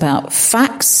 So it's about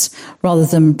facts rather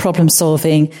than problem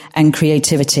solving and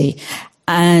creativity.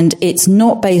 And it's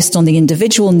not based on the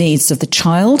individual needs of the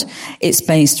child. It's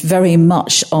based very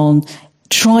much on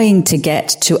trying to get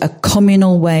to a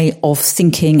communal way of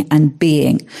thinking and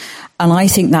being. And I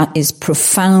think that is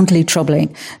profoundly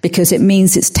troubling because it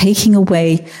means it's taking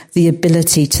away the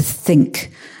ability to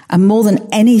think. And more than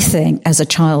anything, as a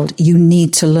child, you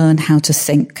need to learn how to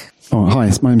think. Oh,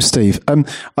 hi, my name's Steve. I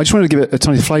just wanted to give a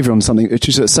tiny flavour on something, which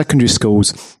is at secondary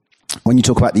schools, when you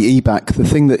talk about the EBAC, the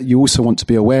thing that you also want to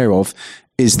be aware of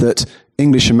is that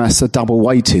English and maths are double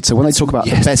weighted. So when they talk about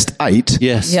the best 8,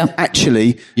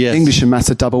 actually, English and maths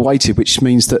are double weighted, which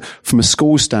means that from a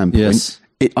school standpoint,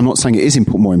 I'm not saying it is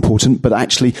more important, but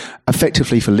actually,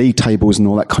 effectively for league tables and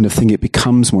all that kind of thing, it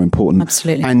becomes more important.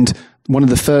 Absolutely. And one of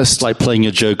the first... like playing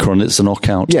your Joker on It's a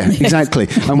Knockout. Yeah, exactly.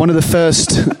 And one of the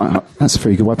first... that's a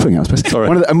very good way of putting it, I suppose. Sorry.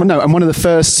 One of the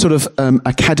first sort of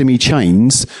academy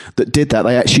chains that did that,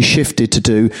 they actually shifted to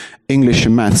do English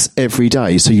and maths every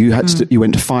day. So you had you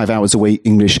went to 5 hours a week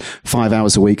English, 5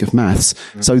 hours a week of maths.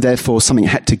 So therefore something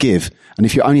had to give. And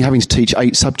if you're only having to teach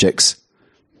 8 subjects,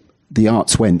 the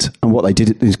arts went. And what they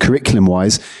did is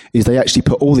curriculum-wise is they actually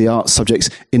put all the arts subjects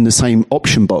in the same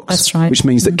option box. That's right. Which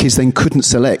means that kids then couldn't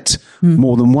select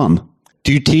more than one.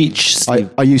 Do you teach?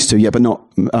 I used to, yeah, but not.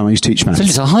 I used to teach maths.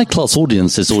 It's a high-class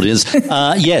audience, this audience.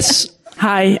 Yes.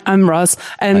 Hi, I'm Roz.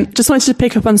 Just wanted to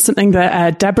pick up on something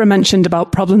that Deborah mentioned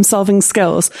about problem-solving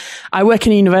skills. I work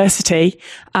in a university,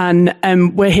 and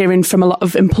we're hearing from a lot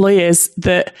of employers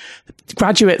that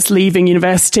graduates leaving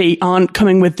university aren't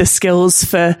coming with the skills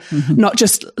for not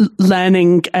just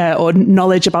learning or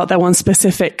knowledge about their one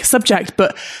specific subject,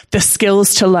 but the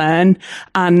skills to learn.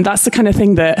 And that's the kind of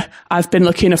thing that I've been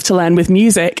lucky enough to learn with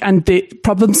music, and the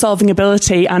problem solving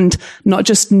ability, and not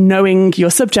just knowing your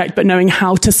subject, but knowing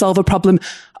how to solve a problem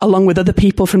along with other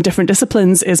people from different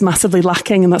disciplines is massively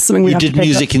lacking, and that's something we have to pick up.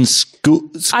 You did music in school?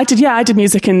 I did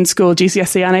music in school,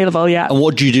 GCSE and A-level, yeah. And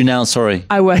what do you do now, sorry?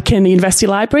 I work in the university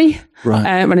library,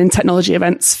 running technology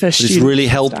events for students. It's really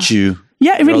helped you?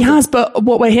 Yeah, it really has, but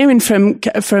what we're hearing from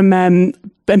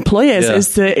employers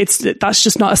is that that's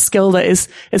just not a skill that is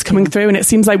coming through, and it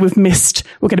seems like we're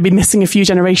going to be missing a few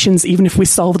generations. Even if we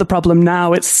solve the problem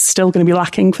now, it's still going to be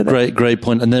lacking for them. Great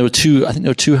point. And there were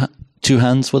two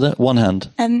hands, were there? One hand.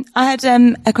 I had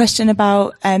a question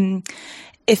about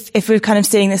if we're kind of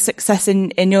seeing the success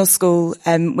in your school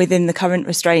within the current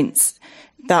restraints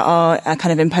that are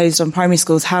kind of imposed on primary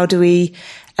schools. How do we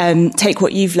take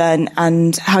what you've learned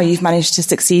and how you've managed to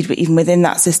succeed even within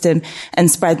that system and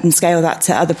spread and scale that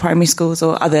to other primary schools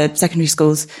or other secondary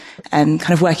schools,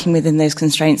 kind of working within those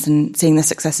constraints and seeing the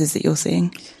successes that you're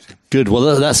seeing? Good.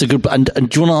 Well, that's a good... And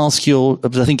do you want to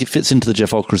ask I think it fits into the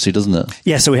Jeffocracy, doesn't it?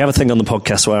 Yeah, so we have a thing on the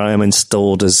podcast where I am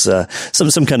installed as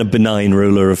some kind of benign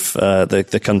ruler of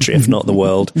the country, if not the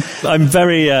world. I'm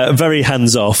very very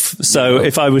hands-off. So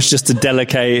if I was just to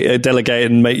delegate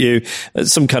and make you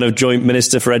some kind of joint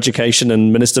minister for education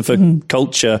and minister for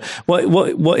culture,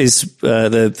 what is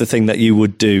the thing that you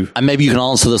would do? And maybe you can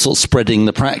answer the sort of spreading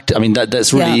the practice. I mean,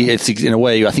 that's really, it's in a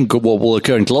way, I think what will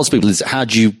occur to lots of people is how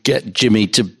do you get Jimmy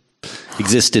to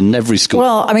exist in every school?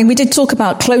 Well, I mean, we did talk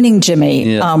about cloning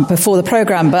Jimmy before the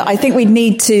programme, but I think we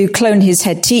need to clone his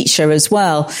head teacher as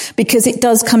well, because it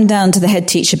does come down to the head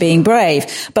teacher being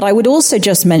brave. But I would also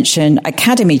just mention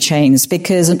academy chains,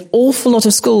 because an awful lot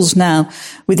of schools now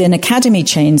within academy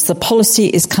chains, the policy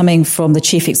is coming from the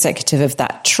chief executive of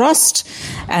that trust,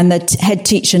 and the head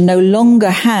teacher no longer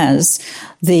has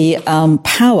the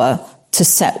power to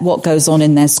set what goes on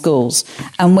in their schools.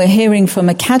 And we're hearing from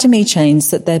academy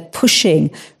chains that they're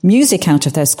pushing music out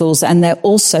of their schools, and they're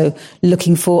also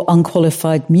looking for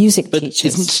unqualified music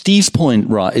teachers. Isn't Steve's point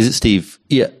right? Is it Steve?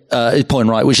 Yeah, his point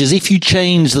right, which is if you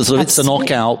change the sort of, it's a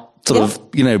knockout sort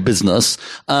of, business,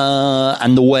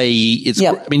 and the way it's,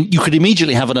 I mean, you could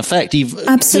immediately have an effect.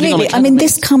 Absolutely. I mean,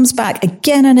 this comes back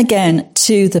again and again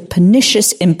to the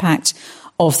pernicious impact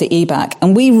of the EBAC.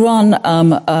 And we run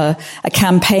a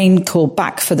campaign called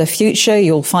Back for the Future.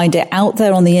 You'll find it out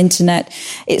there on the internet.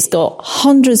 It's got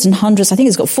hundreds and hundreds. I think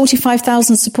it's got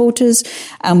 45,000 supporters,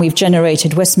 and we've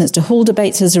generated Westminster Hall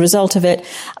debates as a result of it.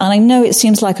 And I know it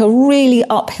seems like a really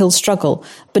uphill struggle,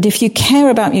 but if you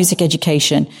care about music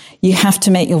education, you have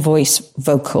to make your voice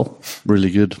vocal.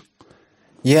 Really good.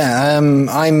 Yeah,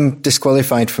 I'm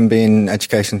disqualified from being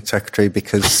Education Secretary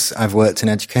because I've worked in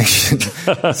education.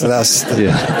 So that's...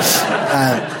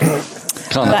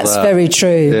 That's very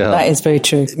true. Yeah. That is very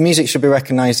true. Music should be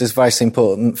recognised as vitally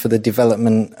important for the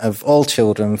development of all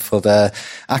children, for their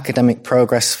academic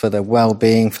progress, for their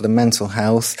well-being, for their mental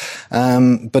health.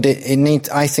 But I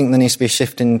think there needs to be a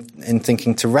shift in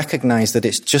thinking to recognise that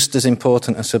it's just as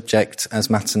important a subject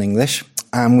as maths and English.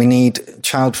 And we need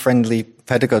child-friendly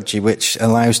pedagogy, which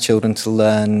allows children to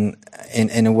learn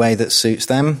in a way that suits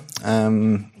them.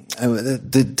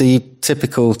 The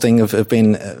typical thing of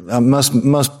being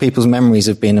most people's memories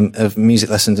of being of music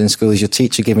lessons in school is your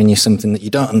teacher giving you something that you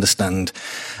don't understand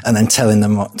and then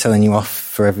telling you off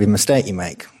for every mistake you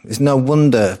make. It's no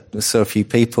wonder so few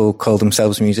people call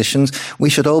themselves musicians. We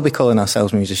should all be calling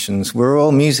ourselves musicians. We're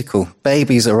all musical.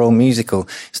 Babies are all musical.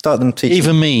 Start them teaching.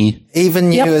 Even me.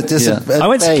 Even you. Yep. I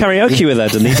went to karaoke with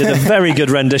Ed, and he did a very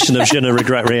good rendition of Je ne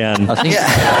regrette rien. I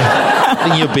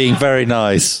think you're being very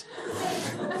nice.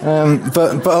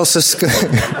 But also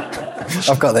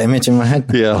I've got the image in my head.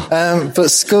 Yeah.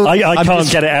 But school... I can't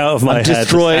get it out of my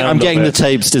head. I'm getting the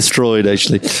tapes destroyed,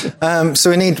 actually. So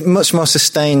we need much more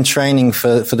sustained training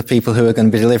for the people who are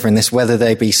going to be delivering this, whether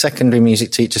they be secondary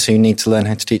music teachers who need to learn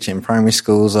how to teach it in primary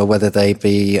schools, or whether they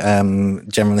be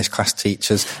generalist class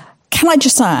teachers. Can I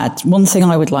just add one thing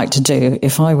I would like to do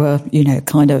if I were,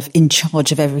 kind of in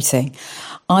charge of everything?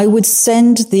 I would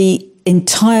send the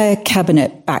entire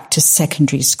cabinet back to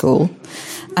secondary school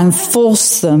and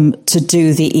force them to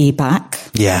do the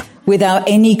EBAC. Yeah. Without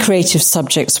any creative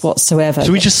subjects whatsoever.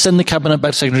 Should we just send the cabinet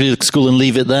back to secondary school and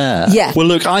leave it there? Yeah. Well,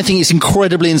 look, I think it's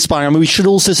incredibly inspiring. I mean, we should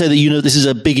also say that, this is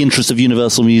a big interest of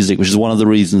Universal Music, which is one of the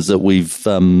reasons that we've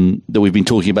been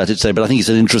talking about it today. But I think it's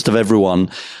an interest of everyone.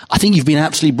 I think you've been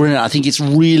absolutely brilliant. I think it's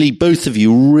really, both of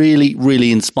you, really,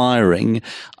 really inspiring.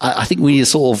 I think we need to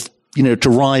sort of, to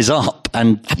rise up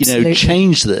and,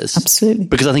 change this. Absolutely.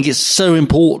 Because I think it's so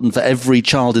important for every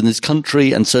child in this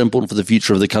country and so important for the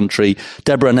future of the country.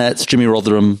 Deborah Netz, Jimmy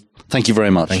Rotherham, thank you very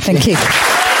much. Thank you.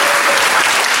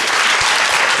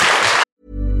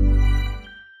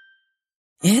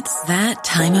 It's that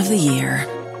time of the year.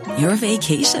 Your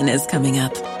vacation is coming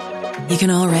up. You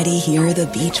can already hear the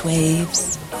beach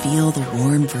waves, feel the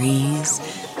warm breeze,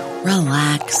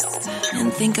 relax,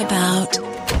 and think about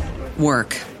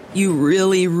work. You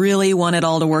really, really want it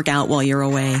all to work out while you're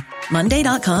away.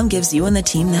 Monday.com gives you and the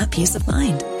team that peace of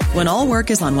mind. When all work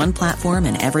is on one platform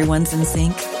and everyone's in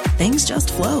sync, things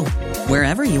just flow.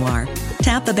 Wherever you are,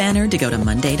 tap the banner to go to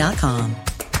Monday.com.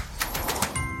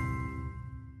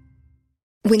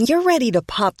 When you're ready to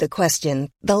pop the question,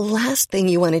 the last thing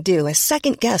you want to do is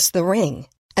second-guess the ring.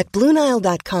 At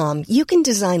BlueNile.com, you can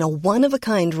design a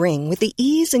one-of-a-kind ring with the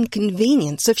ease and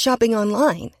convenience of shopping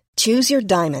online. Choose your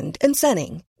diamond and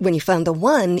setting. When you find the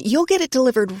one, you'll get it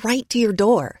delivered right to your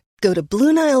door. Go to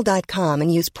BlueNile.com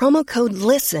and use promo code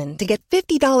LISTEN to get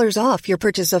 $50 off your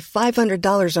purchase of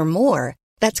 $500 or more.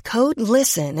 That's code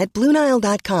LISTEN at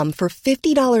BlueNile.com for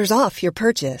 $50 off your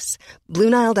purchase.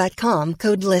 BlueNile.com,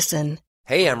 code LISTEN.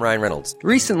 Hey, I'm Ryan Reynolds.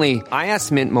 Recently, I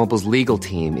asked Mint Mobile's legal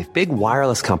team if big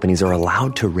wireless companies are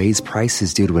allowed to raise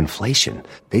prices due to inflation.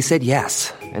 They said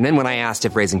yes. And then when I asked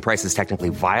if raising prices technically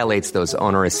violates those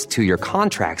onerous 2-year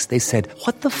contracts, they said,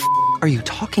 "What the f*** are you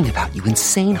talking about, you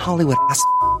insane Hollywood ass?"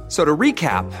 So to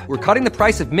recap, we're cutting the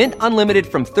price of Mint Unlimited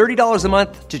from $30 a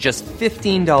month to just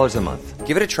 $15 a month.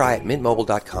 Give it a try at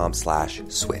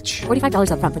mintmobile.com/switch.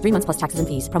 $45 up front for 3 months plus taxes and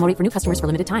fees. Promo rate for new customers for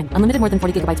limited time. Unlimited more than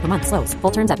 40 gigabytes per month. Slows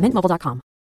full terms at mintmobile.com.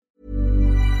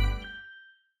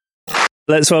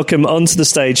 Let's welcome onto the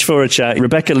stage for a chat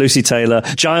Rebecca Lucy Taylor,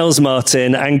 Giles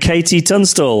Martin and Katie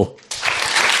Tunstall.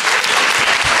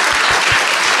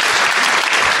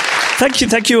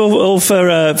 Thank you all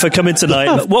for coming tonight.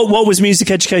 Yeah. What was music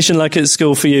education like at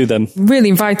school for you then? Really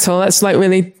vital. That's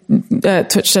really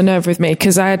touched a nerve with me,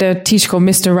 because I had a teacher called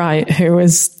Mr. Wright who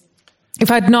was, if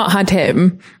I'd not had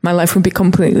him, my life would be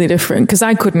completely different, because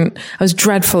I was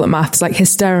dreadful at maths,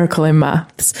 hysterical in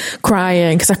maths,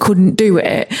 crying because I couldn't do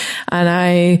it.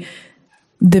 And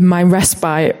my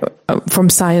respite from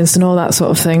science and all that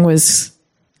sort of thing was,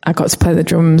 I got to play the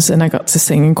drums and I got to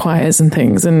sing in choirs and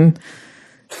things. And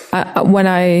when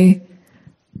I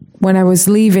was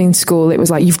leaving school, it was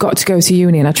like, you've got to go to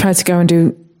uni. And I tried to go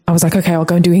and I was like, okay, I'll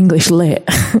go and do English lit.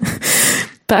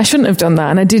 But I shouldn't have done that.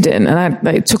 And I didn't. And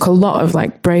it took a lot of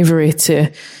bravery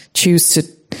to choose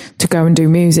to go and do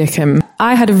music. And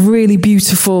I had a really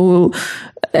beautiful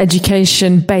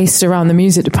education based around the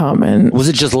music department. Was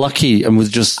it just lucky? And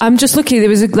I'm just lucky. There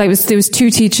was 2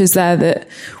 teachers there that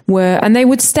were, and they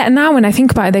would stay. Now when I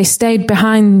think about it, they stayed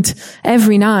behind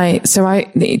every night.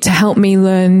 To help me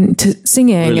learn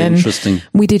singing. Really and interesting.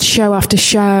 We did show after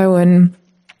show, and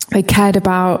they cared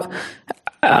about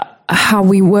how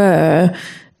we were.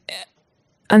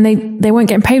 And they weren't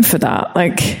getting paid for that.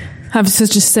 I was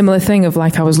such a similar thing of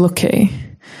I was lucky.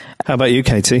 How about you,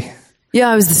 Katie? Yeah,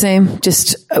 I was the same.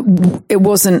 Just, it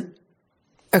wasn't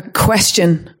a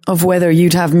question of whether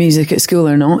you'd have music at school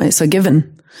or not. It's a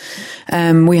given.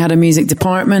 We had a music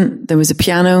department. There was a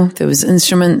piano. There was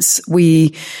instruments.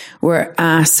 We were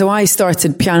asked. So I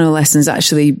started piano lessons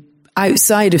actually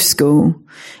outside of school.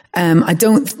 I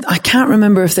can't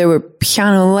remember if there were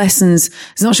piano lessons.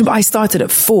 I'm not sure, but I started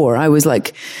at 4. I was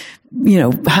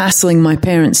hassling my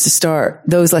parents to start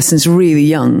those lessons really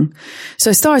young. So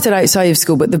I started outside of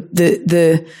school, but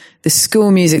the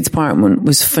school music department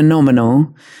was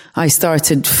phenomenal. I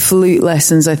started flute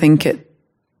lessons, I think at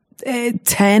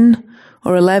 10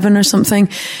 or 11 or something.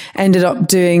 Ended up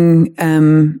doing,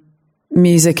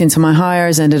 music into my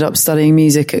hires, ended up studying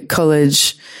music at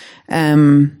college.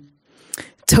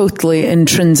 Totally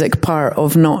intrinsic part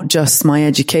of not just my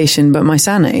education, but my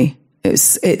sanity.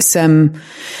 And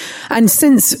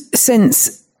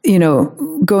since, you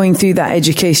know, going through that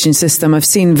education system, I've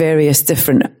seen various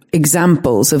different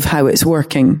examples of how it's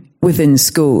working within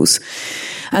schools.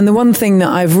 And the one thing that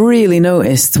I've really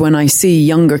noticed when I see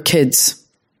younger kids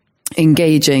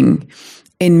engaging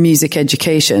in music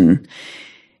education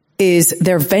is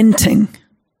they're venting.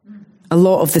 A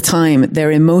lot of the time,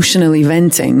 they're emotionally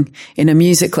venting in a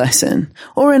music lesson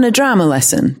or in a drama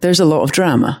lesson. There's a lot of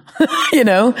drama, you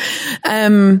know.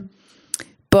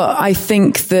 But I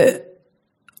think that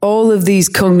all of these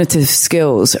cognitive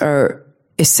skills are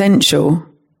essential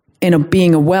in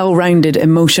being a well-rounded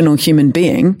emotional human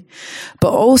being,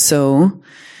 but also,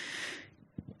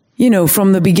 you know,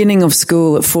 from the beginning of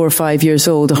school at 4 or 5 years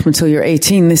old up until you're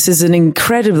 18, this is an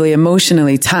incredibly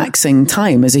emotionally taxing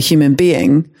time as a human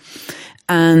being.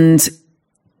 And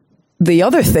the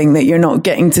other thing that you're not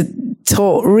getting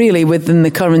taught really within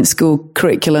the current school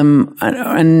curriculum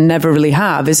and never really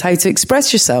have is how to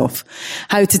express yourself,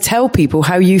 how to tell people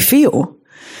how you feel.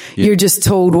 Yeah. You're just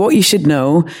told what you should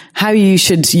know, how you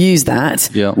should use that,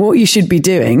 what you should be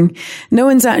doing. No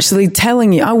one's actually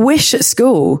telling you. I wish at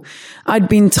school I'd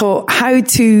been taught how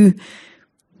to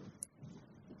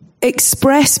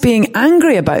express being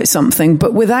angry about something,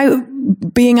 but without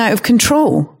being out of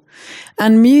control.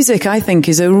 And music, I think,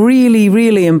 is a really,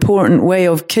 really important way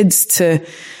of kids to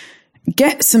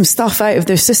get some stuff out of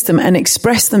their system and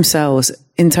express themselves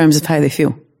in terms of how they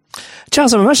feel.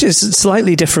 Charles, I imagine it's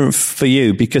slightly different for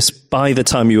you because by the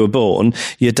time you were born,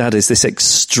 your dad is this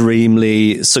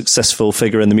extremely successful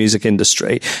figure in the music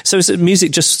industry. So is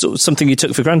music just something you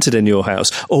took for granted in your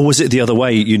house? Or was it the other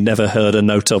way? You never heard a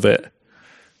note of it?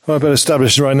 Well, I better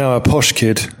establish right now a posh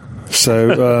kid.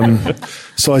 So,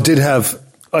 so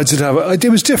it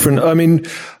was different. I mean,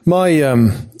 my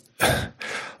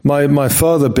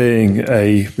father being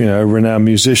a renowned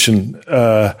musician,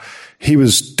 he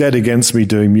was dead against me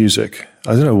doing music.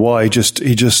 I don't know why. He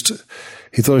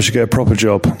thought I should get a proper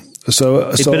job.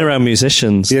 He'd been around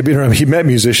musicians. Yeah, he met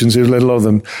musicians. He led a lot of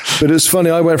them. But it's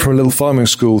funny. I went from a little farming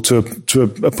school to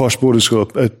a posh boarding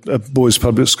school, a boys'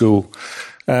 public school,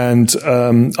 and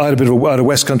I had a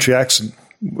West Country accent,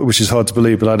 which is hard to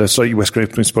believe, but I had a slightly West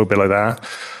Country, spoke a bit like that.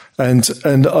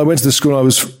 And I went to the school and I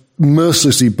was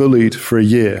mercilessly bullied for a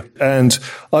year. And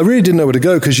I really didn't know where to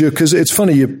go because it's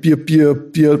funny,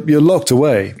 you're locked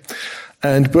away.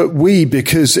 But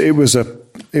because it was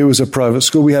a private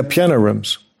school, we had piano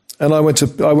rooms. And I went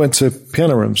to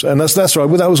piano rooms. And that's right.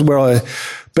 Well, that was where I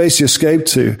basically escaped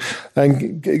to.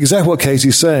 And exactly what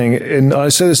Katie's saying, and I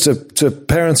say this to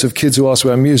parents of kids who ask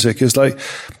about music, is like,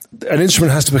 an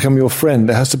instrument has to become your friend.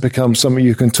 It has to become something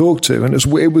you can talk to. And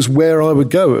it was where I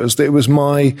would go. It was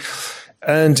my,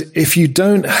 and if you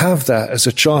don't have that as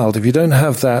a child, if you don't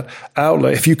have that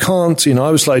outlet, if you can't,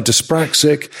 I was like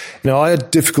dyspraxic. I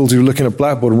had difficulty looking at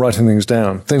Blackboard and writing things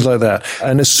down, things like that.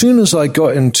 And as soon as I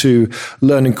got into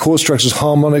learning chord structures,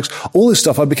 harmonics, all this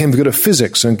stuff, I became good at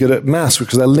physics and good at maths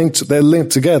because they're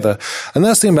linked together. And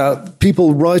that's the thing about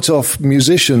people write off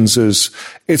musicians as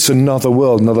it's another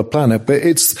world, another planet, but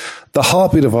it's the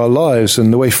heartbeat of our lives,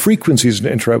 and the way frequencies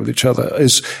interact with each other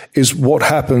is what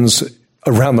happens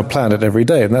around the planet every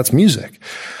day, and that's music.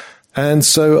 And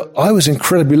so I was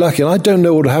incredibly lucky, and I don't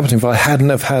know what would have happened if I hadn't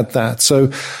have had that.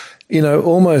 So,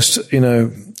 almost,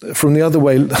 from the other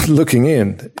way looking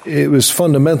in, it was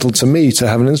fundamental to me to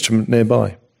have an instrument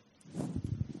nearby.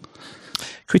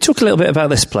 Can we talk a little bit about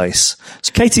this place?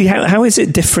 So, Katie, how is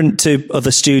it different to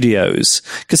other studios?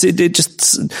 Because it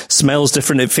just smells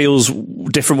different. It feels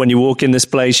different when you walk in this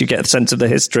place. You get a sense of the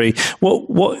history.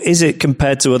 What is it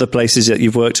compared to other places that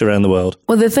you've worked around the world?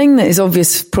 Well, the thing that is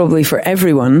obvious probably for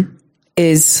everyone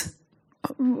is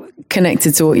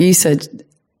connected to what you said,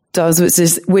 Does,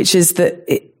 which is that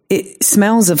it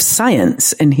smells of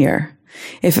science in here.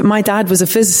 If my dad was a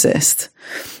physicist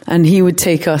and he would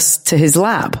take us to his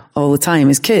lab all the time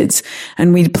as kids,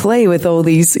 and we'd play with all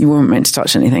these, you weren't meant to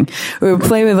touch anything. We would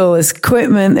play with all this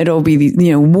equipment. It'd all be,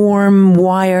 warm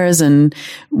wires and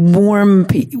warm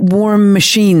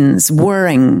machines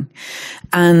whirring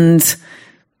and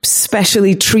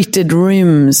specially treated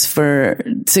rooms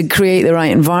to create the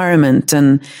right environment.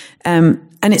 And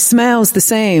it smells the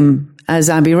same as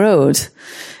Abbey Road.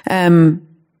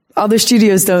 Other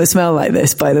studios don't smell like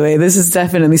this, by the way. This is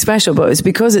definitely special, but it's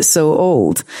because it's so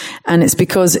old, and it's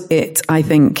because it, I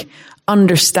think,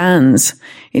 understands.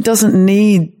 It doesn't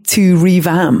need to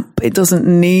revamp. It doesn't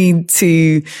need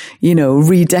to,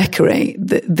 redecorate.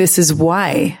 This is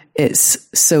why it's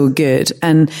so good.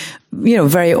 And,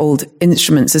 very old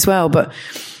instruments as well. But,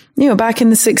 back in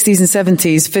the 60s and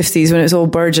 70s, 50s, when it was all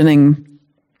burgeoning,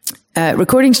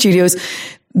 recording studios,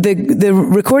 the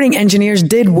recording engineers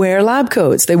did wear lab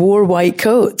coats. They wore white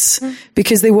coats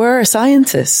because they were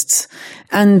scientists.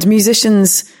 And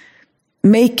musicians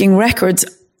making records,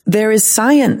 there is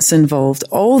science involved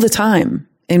all the time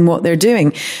in what they're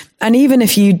doing. And even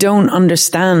if you don't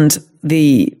understand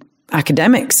the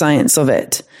academic science of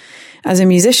it, as a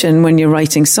musician, when you're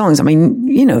writing songs, I mean,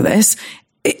 you know this,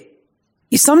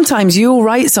 sometimes you'll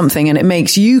write something and it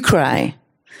makes you cry.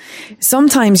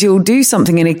 Sometimes you'll do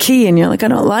something in a key and you're like, I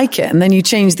don't like it. And then you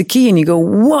change the key and you go,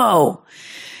 whoa,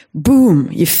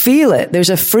 boom, you feel it. There's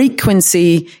a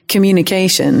frequency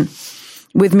communication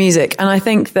with music. And I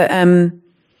think that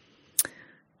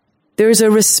there's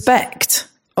a respect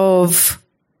of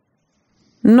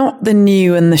not the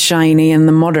new and the shiny and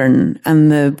the modern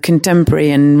and the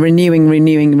contemporary and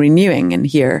renewing. And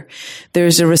here,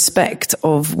 there's a respect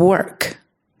of work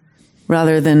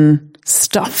rather than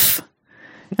stuff.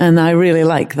 And I really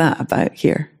like that about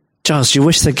here. Giles, do you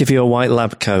wish they'd give you a white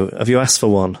lab coat? Have you asked for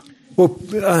one? Well,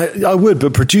 I would,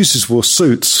 but producers wore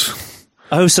suits.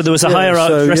 Oh, so there was a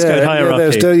dress code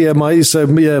hierarchy.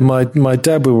 My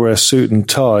dad would wear a suit and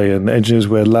tie, and engineers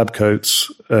wear lab coats.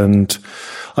 And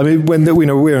I mean,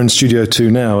 we're in Studio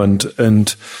 2 now, and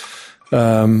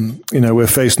we're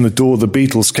facing the door the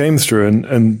Beatles came through,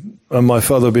 and my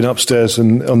father had been upstairs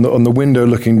and on the window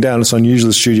looking down. It's unusual.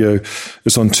 The studio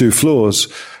is on 2 floors,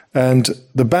 and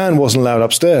the band wasn't allowed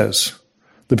upstairs.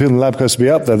 The people in the lab coats would be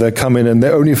up there. They'd come in, and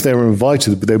only if they were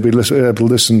invited, but they'd be able to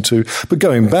listen to. But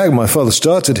going back, my father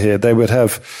started here. They would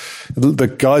have the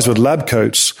guys with lab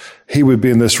coats. He would be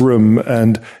in this room,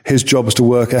 and his job was to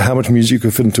work out how much music you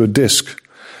could fit into a disc.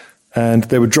 And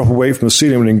they would drop away from the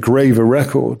ceiling and engrave a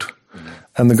record.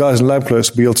 And the guys in lab coats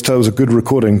would be able to tell it was a good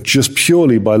recording just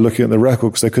purely by looking at the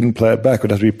record, because they couldn't play it back. It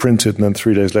would have to be printed, and then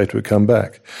 3 days later it would come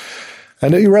back.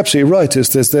 And you're absolutely right.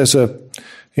 There's a,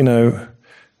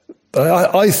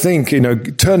 I think,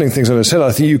 turning things on its head,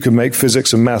 I think you can make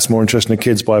physics and maths more interesting to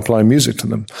kids by applying music to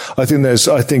them. I think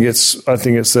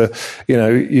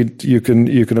you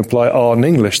can apply art and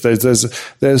English.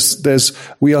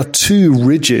 We are too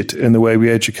rigid in the way we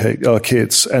educate our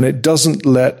kids, and it doesn't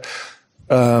let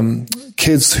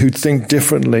kids who think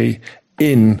differently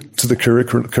into the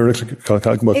curriculum. It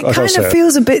kind of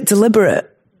feels a bit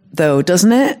deliberate, though,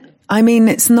 doesn't it? I mean,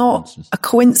 it's not a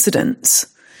coincidence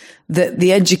that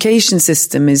the education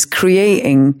system is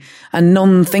creating a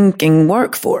non-thinking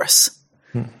workforce.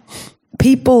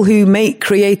 People who make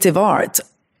creative art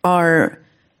are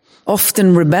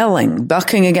often rebelling,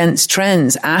 bucking against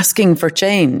trends, asking for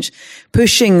change,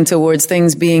 pushing towards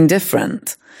things being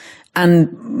different,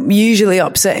 and usually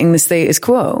upsetting the status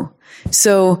quo.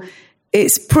 So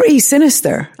it's pretty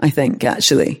sinister, I think,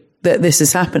 actually, that this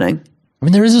is happening. I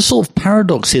mean, there is a sort of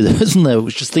paradox here, though, isn't there?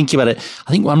 Just thinking about it,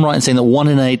 I think I'm right in saying that 1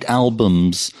 in 8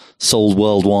 albums sold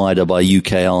worldwide are by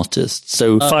UK artists.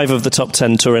 So 5 of the top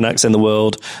 10 touring acts in the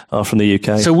world are from the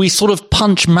UK. So we sort of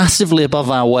punch massively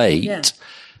above our weight,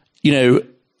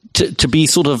 to be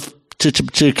sort of,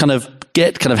 to kind of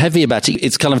get kind of heavy about it.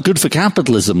 It's kind of good for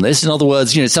capitalism, this. In other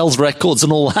words, it sells records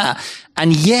and all that.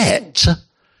 And yet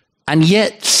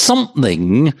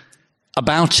something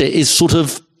about it is sort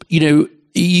of,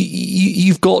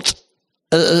 you've got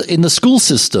in the school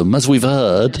system, as we've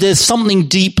heard, there's something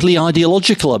deeply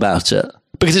ideological about it.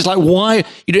 Because it's like, why,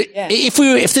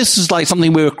 if this was like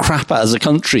something we were crap at as a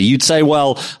country, you'd say,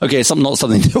 well, okay, it's not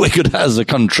something that we're good at as a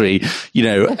country.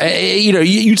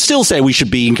 You'd still say we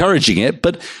should be encouraging it,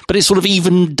 but it's sort of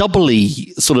even doubly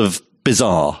sort of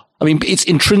bizarre. I mean, it's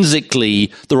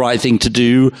intrinsically the right thing to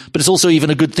do, but it's also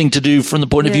even a good thing to do from the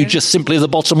point of view just simply of the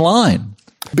bottom line.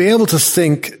 Being able to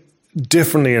think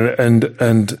differently and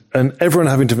everyone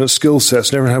having different skill sets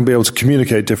and everyone having to be able to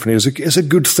communicate differently is a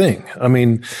good thing. I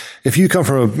mean, if you come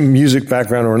from a music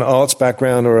background or an arts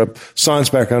background or a science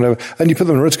background and you put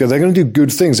them in a room together, they're going to do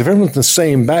good things. If everyone's in the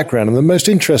same background, and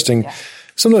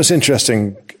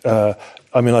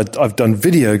I've done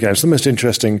video games. The most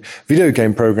interesting video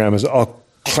game programmers are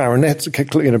clarinet,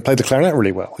 play the clarinet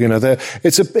really well.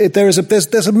 There's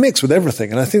a mix with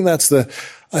everything. And I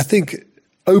think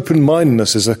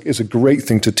open-mindedness is a great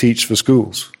thing to teach for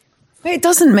schools. It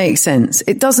doesn't make sense.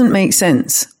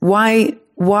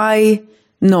 Why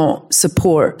not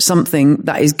support something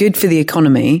that is good for the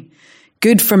economy,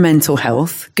 good for mental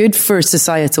health, good for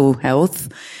societal health?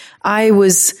 I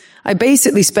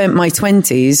basically spent my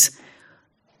 20s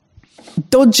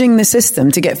dodging the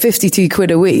system to get 52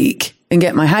 quid a week and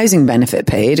get my housing benefit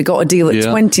paid. I got a deal at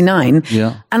 29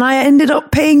 and I ended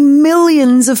up paying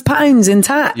millions of pounds in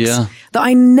tax that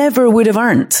I never would have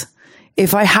earned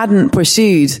if I hadn't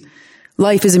pursued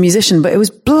life as a musician, but it was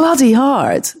bloody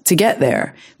hard to get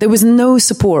there. There was no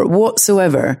support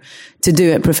whatsoever to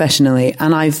do it professionally.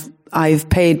 And I've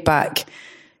paid back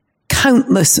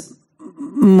countless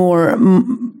more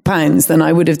pounds than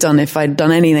I would have done if I'd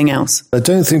done anything else. I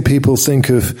don't think people think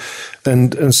of,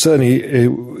 and certainly,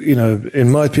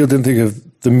 in my field, didn't think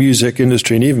of the music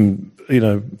industry, and even,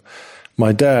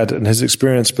 my dad and his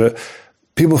experience, but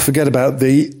people forget about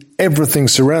everything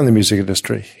surrounding the music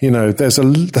industry. There's a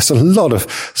lot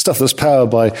of stuff that's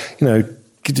powered by,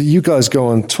 you guys go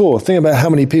on tour. Think about how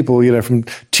many people, from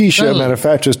T-shirt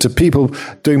manufacturers to people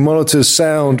doing monitors,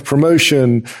 sound,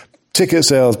 promotion, ticket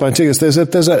sales, buying tickets. It's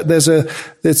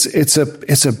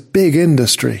a big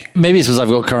industry. Maybe it's because I've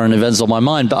got current events on my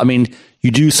mind, but I mean, you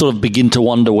do sort of begin to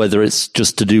wonder whether it's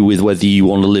just to do with whether you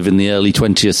want to live in the early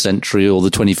 20th century or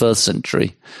the 21st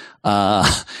century.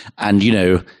 And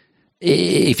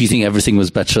if you think everything was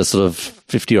better sort of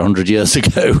 50 or 100 years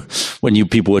ago, when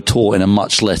people were taught in a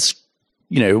much less,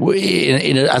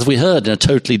 as we heard, with a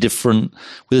totally different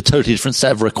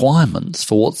set of requirements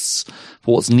for what's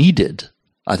needed.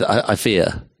 I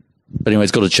fear. But anyway,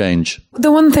 it's got to change.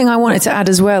 The one thing I wanted to add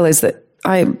as well is that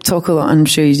I talk a lot, I'm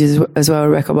sure you do as well,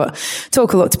 Rebecca, but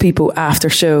talk a lot to people after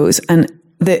shows, and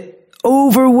the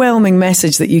overwhelming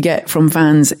message that you get from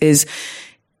fans is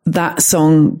that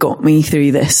song got me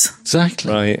through this.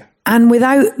 Exactly. Right. And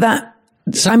without that,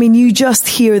 I mean, you just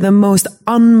hear the most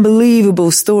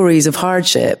unbelievable stories of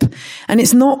hardship, and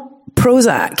it's not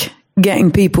Prozac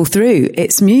getting people through,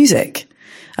 it's music.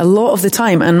 A lot of the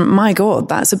time, and my God,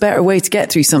 that's a better way to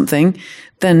get through something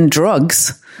than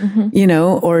drugs,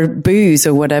 or booze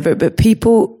or whatever. But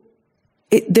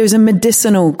there's a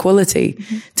medicinal quality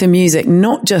to music,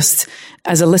 not just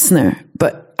as a listener,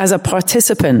 but as a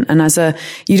participant and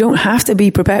you don't have to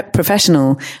be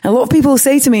professional. And a lot of people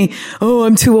say to me, "Oh,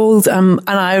 I'm too old." And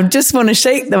I just want to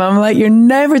shake them. I'm like, you're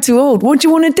never too old. What do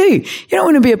you want to do? You don't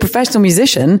want to be a professional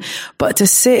musician, but to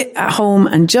sit at home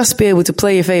and just be able to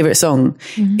play your favorite song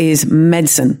is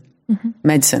medicine.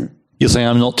 Medicine. You're saying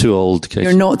I'm not too old, Katie.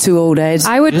 You're not too old, Ed.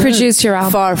 I would produce your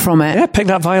album. Far from it. Yeah, pick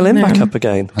that violin back up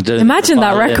again. Imagine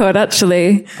that record,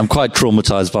 actually. I'm quite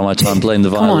traumatized by my time playing the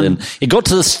violin. It got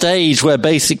to the stage where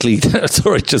basically,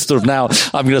 sorry, just sort of now,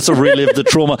 I'm going to sort of relive the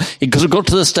trauma. It got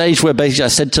to the stage where basically I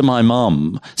said to my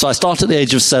mum, so I started at the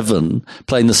age of 7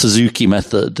 playing the Suzuki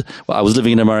method. Well, I was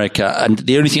living in America, and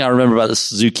the only thing I remember about the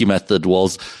Suzuki method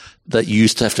was that you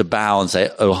used to have to bow and say,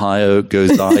 "Ohio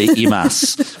gozai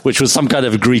imasu," which was some kind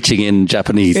of greeting in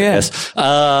Japanese, I guess.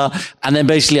 And then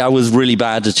basically I was really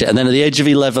bad at it. And then at the age of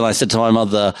 11, I said to my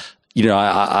mother,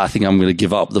 I think I'm going to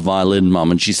give up the violin,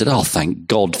 Mum. And she said, "Oh, thank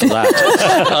God for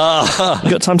that." You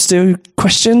got time to do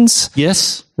questions?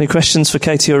 Yes. Any questions for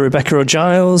Katie or Rebecca or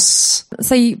Giles?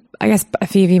 So I guess a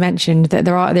few of you mentioned that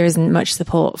there isn't much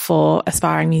support for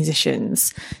aspiring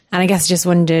musicians. And I guess I just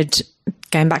wondered,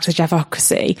 going back to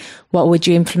Jeffocracy, what would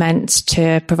you implement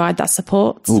to provide that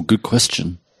support? Oh, good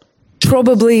question.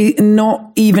 Probably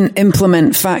not even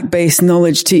implement fact-based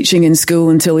knowledge teaching in school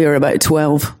until you're about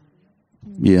 12.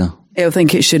 Yeah. I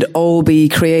think it should all be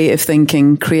creative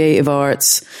thinking, creative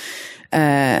arts,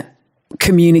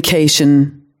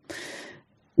 communication,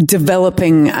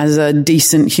 developing as a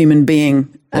decent human being.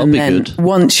 That'd be good.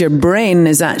 Once your brain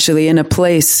is actually in a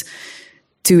place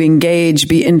to engage,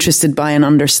 be interested by and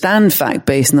understand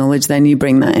fact-based knowledge, then you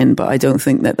bring that in. But I don't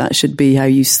think that should be how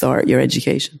you start your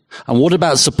education. And what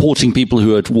about supporting people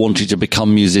who are wanting to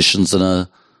become musicians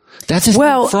that's in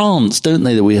France, don't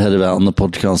they, that we heard about on the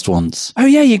podcast once? Oh,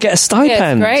 yeah, you get a stipend.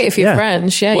 Yeah, it's great if you're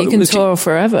French. Yeah, you can tour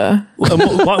forever.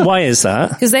 Why is that?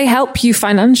 Because they help you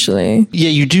financially. Yeah,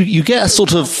 you do. You get a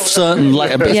sort of certain, it's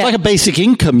like a basic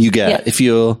income you get if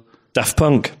you're... Daft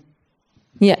Punk.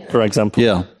 Yeah. For example.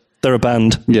 Yeah. They're a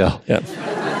band. Yeah.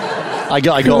 I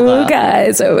got cool that.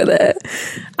 Guys over there.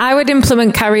 I would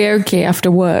implement karaoke after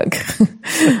work.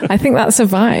 I think that's a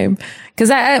vibe.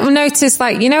 Because I've noticed,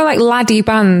 like laddie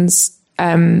bands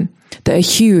that are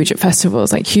huge at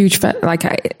festivals, like huge,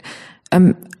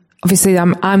 obviously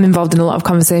I'm involved in a lot of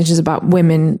conversations about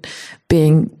women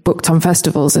being booked on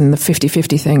festivals and the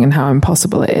 50-50 thing and how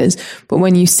impossible it is. But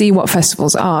when you see what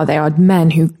festivals are, they are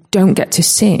men who don't get to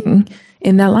sing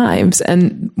in their lives.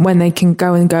 And when they can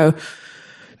go and go,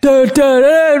 and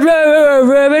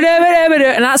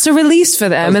that's a release for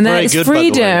them, and then it's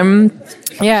freedom.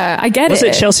 Yeah, I get it. Was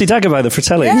it Chelsea Dagger by the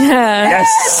Fratellis? Yeah.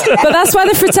 Yes. But that's why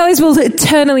the Fratellis will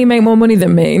eternally make more money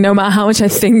than me, no matter how much I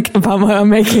think about what I'm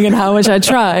making and how much I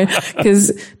try.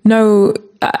 Because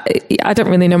I don't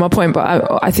really know my point,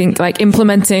 but I think like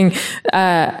implementing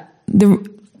the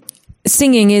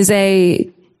singing is a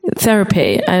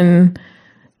therapy, and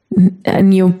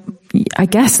and you're, I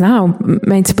guess now,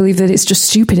 made to believe that it's just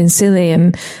stupid and silly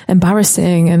and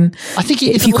embarrassing. And I think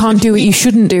if you can't do it, you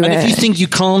shouldn't do it. If you think you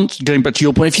can't, going back to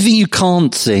your point, if you think you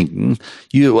can't sing,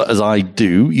 you, as I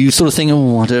do, you sort of think,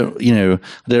 oh, I don't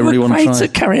really want to try. To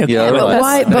karaoke. Yeah,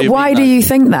 right. But why do you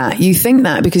think that? You think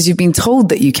that because you've been told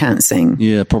that you can't sing.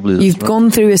 Yeah, probably. You've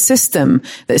gone through a system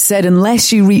that said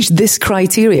unless you reach this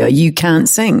criteria, you can't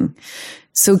sing.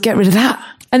 So get rid of that.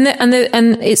 And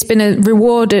it's been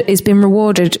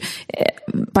rewarded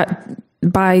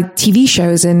by TV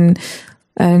shows and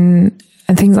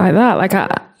things like that. Like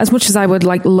as much as I would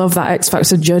love that X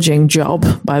Factor judging job,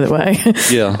 by the way,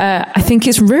 I think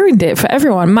it's ruined it for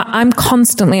everyone. I'm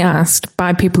constantly asked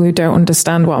by people who don't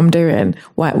understand what I'm doing,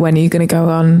 when are you going to go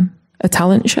on a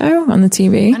talent show on the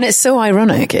TV? And it's so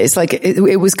ironic. It's like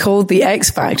it was called the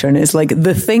X Factor, and it's like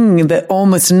the thing that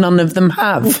almost none of them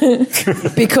have.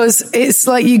 Because it's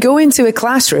like you go into a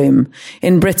classroom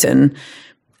in Britain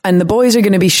and the boys are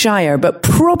going to be shyer, but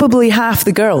probably half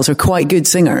the girls are quite good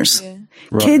singers. Yeah.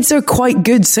 Right. Kids are quite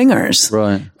good singers.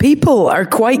 Right. People are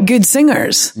quite good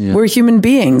singers. Yeah. We're human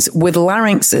beings with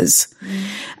larynxes.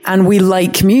 And we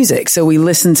like music, so we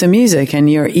listen to music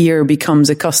and your ear becomes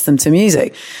accustomed to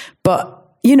music.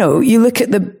 But, you look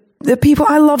at the people,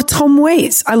 I love Tom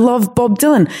Waits, I love Bob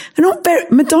Dylan.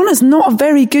 Madonna's not a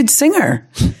very good singer.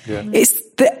 Yeah. It's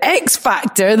the X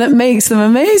Factor that makes them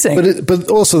amazing.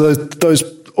 But also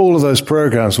all of those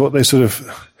programs, what they sort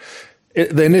of...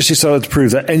 they initially started to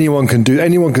prove that anyone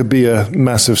could be a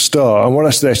massive star. And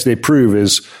what they prove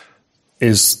is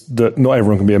that not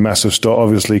everyone can be a massive star,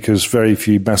 obviously, because very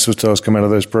few massive stars come out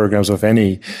of those programs, if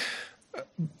any.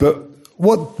 But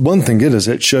one thing it is,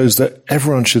 it shows that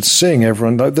everyone should sing.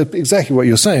 Exactly what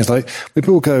you're saying. It's like when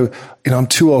people go, I'm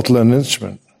too old to learn an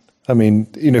instrument. I mean,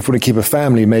 if we want to keep a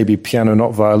family, maybe piano,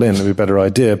 not violin, would be a better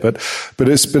idea. But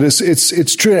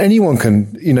it's true. Anyone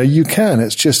can, you can.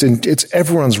 It's just, it's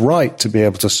everyone's right to be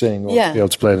able to sing or be able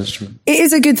to play an instrument. It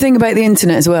is a good thing about the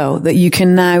internet as well, that you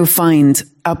can now find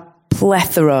a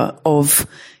plethora of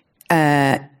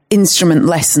instrument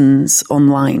lessons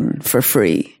online for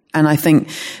free. And I think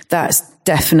that's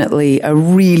definitely a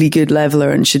really good leveler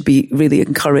and should be really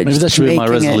encouraged. Maybe that should be my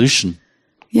resolution.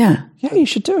 Yeah, you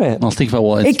should do it. I'll think about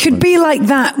what it could be like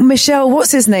that. Michelle,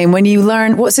 what's his name? When you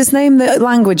learn, what's his name? The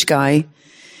language guy.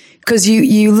 Because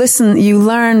you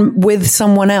learn with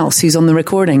someone else who's on the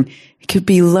recording. It could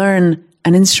be learn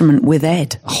an instrument with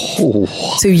Ed. Oh.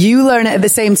 So you learn it at the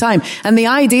same time. And the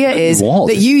idea is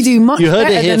that you do much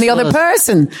better than the other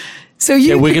person. So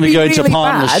we're going to go into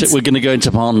partnership. We're going to go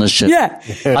into partnership. Yeah.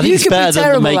 I think it's better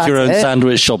than the make your own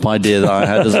sandwich shop idea that I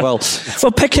had as well.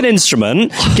 Well, pick an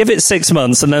instrument, give it 6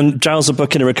 months, and then Giles will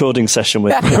book in a recording session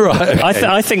with you. Right. Okay.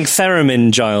 I think theremin,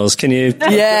 Giles. Can you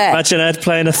imagine Ed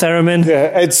playing a theremin?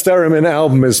 Yeah, Ed's theremin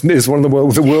album is one of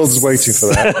the world's waiting for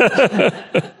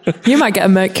that. You might get a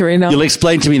Mercury now. You'll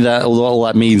explain to me that all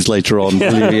that means later on.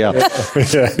 Yeah.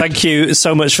 Thank you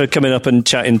so much for coming up and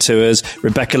chatting to us,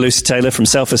 Rebecca Lucy Taylor from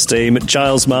Self Esteem,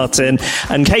 Giles Martin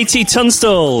and Katie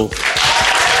Tunstall.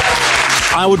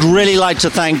 I would really like to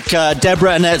thank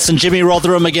Deborah Annetts and Jimmy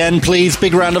Rotherham again, please.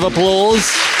 Big round of applause.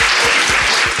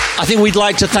 I think we'd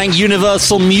like to thank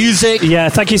Universal Music. Yeah,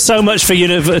 thank you so much for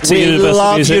Universal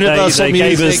Music. They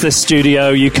gave us this studio.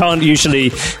 You can't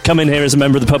usually come in here as a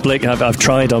member of the public. I've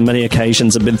tried on many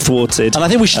occasions and been thwarted. And I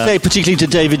think we should say particularly to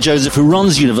David Joseph, who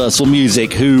runs Universal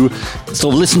Music, who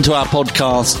sort of listened to our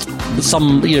podcast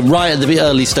right at the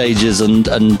early stages, and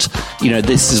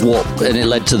this is and it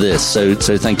led to this. So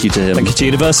thank you to him. Thank you to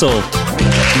Universal.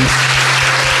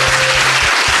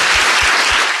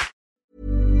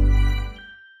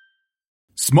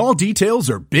 Small details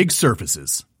are big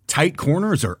surfaces. Tight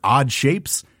corners are odd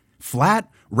shapes. Flat,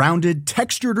 rounded,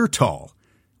 textured, or tall.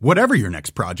 Whatever your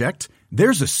next project,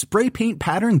 there's a spray paint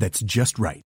pattern that's just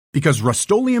right. Because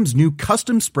Rust-Oleum's new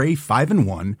Custom Spray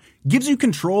 5-in-1 gives you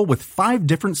control with 5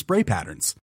 different spray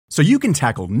patterns. So you can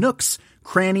tackle nooks,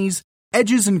 crannies,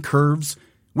 edges, and curves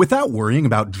without worrying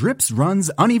about drips,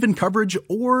 runs, uneven coverage,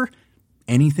 or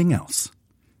anything else.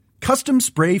 Custom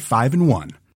Spray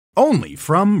 5-in-1. Only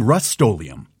from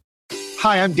Rust-Oleum.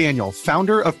 Hi, I'm Daniel,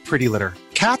 founder of Pretty Litter.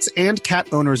 Cats and cat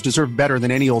owners deserve better than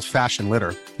any old-fashioned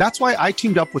litter. That's why I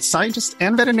teamed up with scientists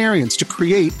and veterinarians to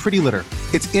create Pretty Litter.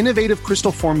 Its innovative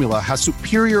crystal formula has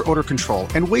superior odor control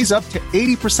and weighs up to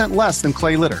 80% less than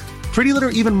clay litter. Pretty Litter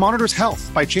even monitors health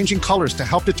by changing colors to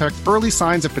help detect early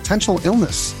signs of potential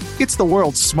illness. It's the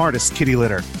world's smartest kitty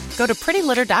litter. Go to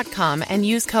prettylitter.com and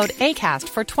use code ACAST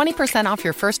for 20% off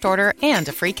your first order and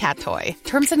a free cat toy.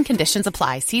 Terms and conditions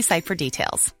apply. See site for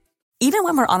details. Even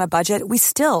when we're on a budget, we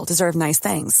still deserve nice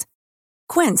things.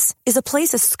 Quince is a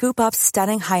place to scoop up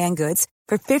stunning high-end goods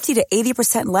for 50 to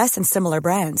 80% less than similar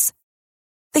brands.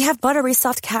 They have buttery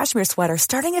soft cashmere sweaters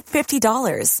starting at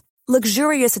 $50,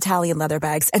 luxurious Italian leather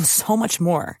bags, and so much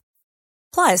more.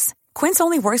 Plus, Quince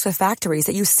only works with factories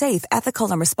that use safe,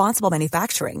 ethical, and responsible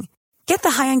manufacturing. Get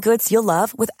the high-end goods you'll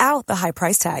love without the high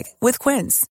price tag with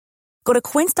Quince. Go to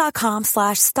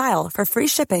quince.com/style for free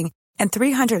shipping and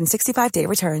 365-day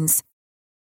returns.